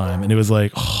last time. And it was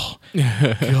like, oh,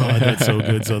 God, that's so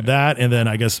good. So that, and then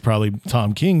I guess probably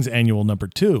Tom King's Annual number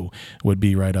 2 would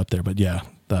be right up there. But yeah,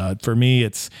 for me,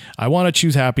 I want to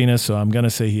choose happiness, so I'm going to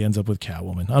say he ends up with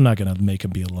Catwoman. I'm not going to make him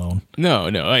be alone. No.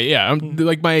 Yeah.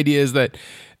 My idea is that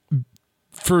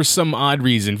for some odd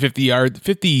reason, 50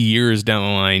 years down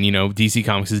the line, DC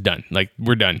Comics is done. Like,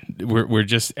 we're done. We're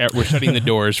shutting the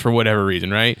doors for whatever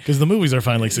reason, right? Because the movies are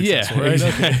finally successful, yeah, right?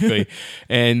 Exactly.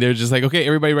 And they're just like, okay,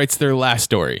 everybody writes their last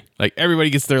story. Like,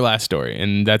 everybody gets their last story,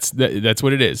 and that's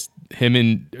what it is. Him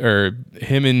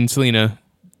and Selina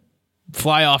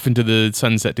fly off into the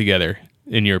sunset together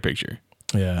in your picture.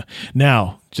 Yeah.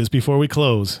 Now, just before we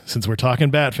close, since we're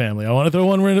talking Bat Family, I want to throw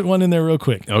one in there real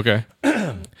quick. Okay.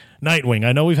 Nightwing.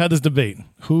 I know we've had this debate.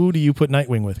 Who do you put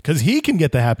Nightwing with? Because he can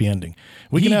get the happy ending.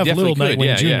 We can have little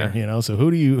Nightwing Jr. So who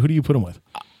do you put him with?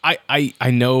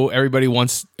 I know everybody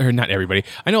wants, or not everybody.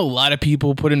 I know a lot of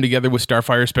people put him together with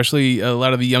Starfire, especially a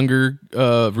lot of the younger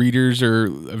readers or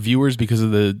viewers because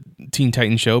of the Teen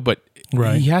Titans show. But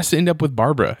he has to end up with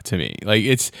Barbara to me. Like,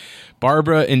 it's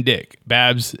Barbara and Dick,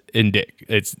 Babs and Dick.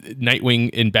 It's Nightwing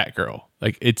and Batgirl.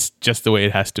 Like, it's just the way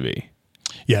it has to be.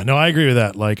 Yeah, no, I agree with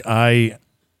that. Like,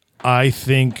 I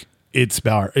think it's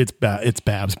Babs,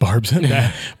 Barb's,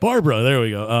 Barbara. There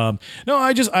we go. No,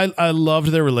 I loved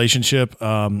their relationship.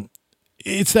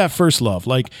 It's that first love.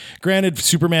 Like, granted,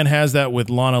 Superman has that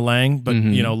with Lana Lang, but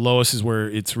Lois is where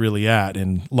it's really at,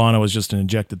 and Lana was just an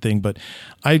injected thing. But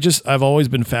I've always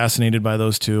been fascinated by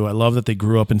those two. I love that they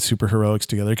grew up in superheroics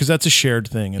together because that's a shared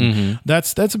thing, and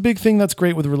that's a big thing that's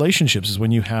great with relationships is when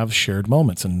you have shared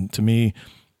moments. And to me,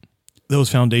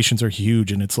 those foundations are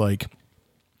huge, and it's like,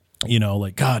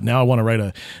 God, now I want to write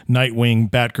a Nightwing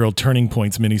Batgirl Turning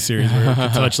Points miniseries where it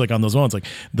could touch like on those moments, like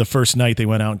the first night they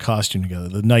went out in costume together,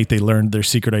 the night they learned their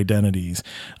secret identities,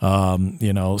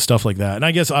 stuff like that. And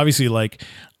I guess obviously, like,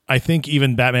 I think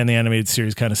even Batman the Animated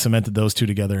Series kind of cemented those two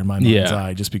together in my mind's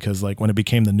eye, just because like when it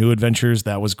became the New Adventures,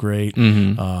 that was great.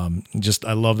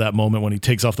 I love that moment when he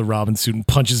takes off the Robin suit and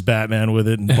punches Batman with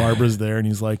it, and Barbara's there, and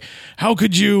he's like, "How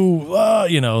could you?"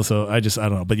 So I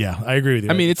don't know, but yeah, I agree with you.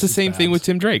 I mean, it's the same thing with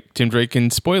Tim Drake. Tim Drake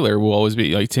and spoiler will always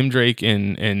be like Tim Drake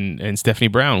and Stephanie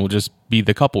Brown will just be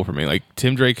the couple for me. Like,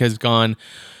 Tim Drake has gone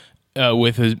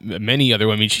with many other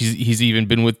women. He's even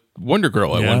been with Wonder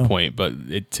Girl at one point, but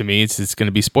to me, it's going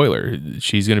to be spoiler.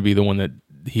 She's going to be the one that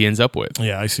he ends up with.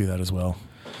 Yeah, I see that as well.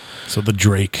 So the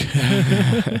Drake.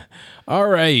 All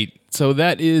right. So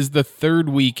that is the third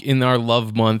week in our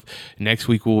love month. Next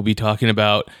week we'll be talking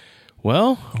about,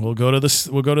 well, we'll go to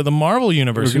the Marvel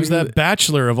universe. Who's that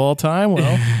bachelor of all time?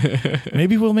 Well,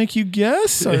 maybe we'll make you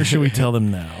guess, or should we tell them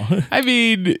now? I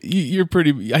mean, you're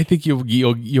pretty. I think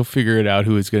you'll figure it out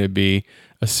who it's going to be.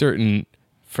 A certain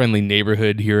friendly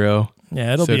neighborhood hero.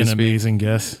 Yeah, it'll be an amazing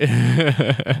guess.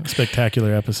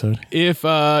 Spectacular episode. If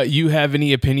you have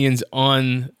any opinions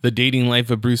on the dating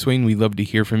life of Bruce Wayne, we'd love to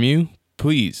hear from you.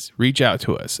 Please reach out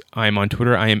to us. I'm on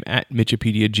Twitter. I am at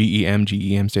Mitchipedia.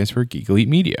 GEM stands for Geek Elite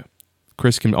Media.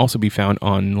 Chris can also be found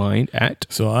online at...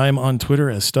 So I'm on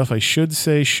Twitter as Stuff I Should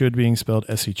Say, should being spelled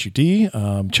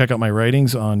SHUD. Check out my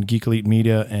writings on Geek Elite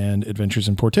Media and Adventures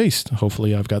in Poor Taste.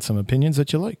 Hopefully I've got some opinions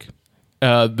that you like.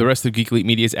 The rest of Geek Elite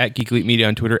Media is at Geek Elite Media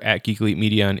on Twitter, at Geek Elite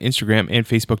Media on Instagram, and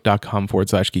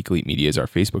Facebook.com/Geek Elite Media is our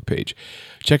Facebook page.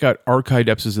 Check out archived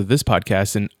episodes of this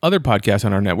podcast and other podcasts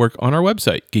on our network on our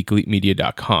website,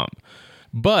 geekelitemedia.com.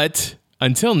 But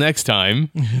until next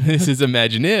time, this is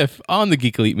Imagine If on the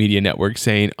Geek Elite Media Network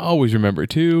saying, always remember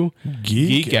to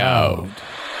geek out.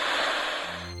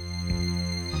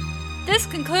 This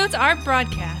concludes our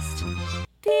broadcast.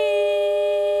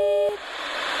 Beep.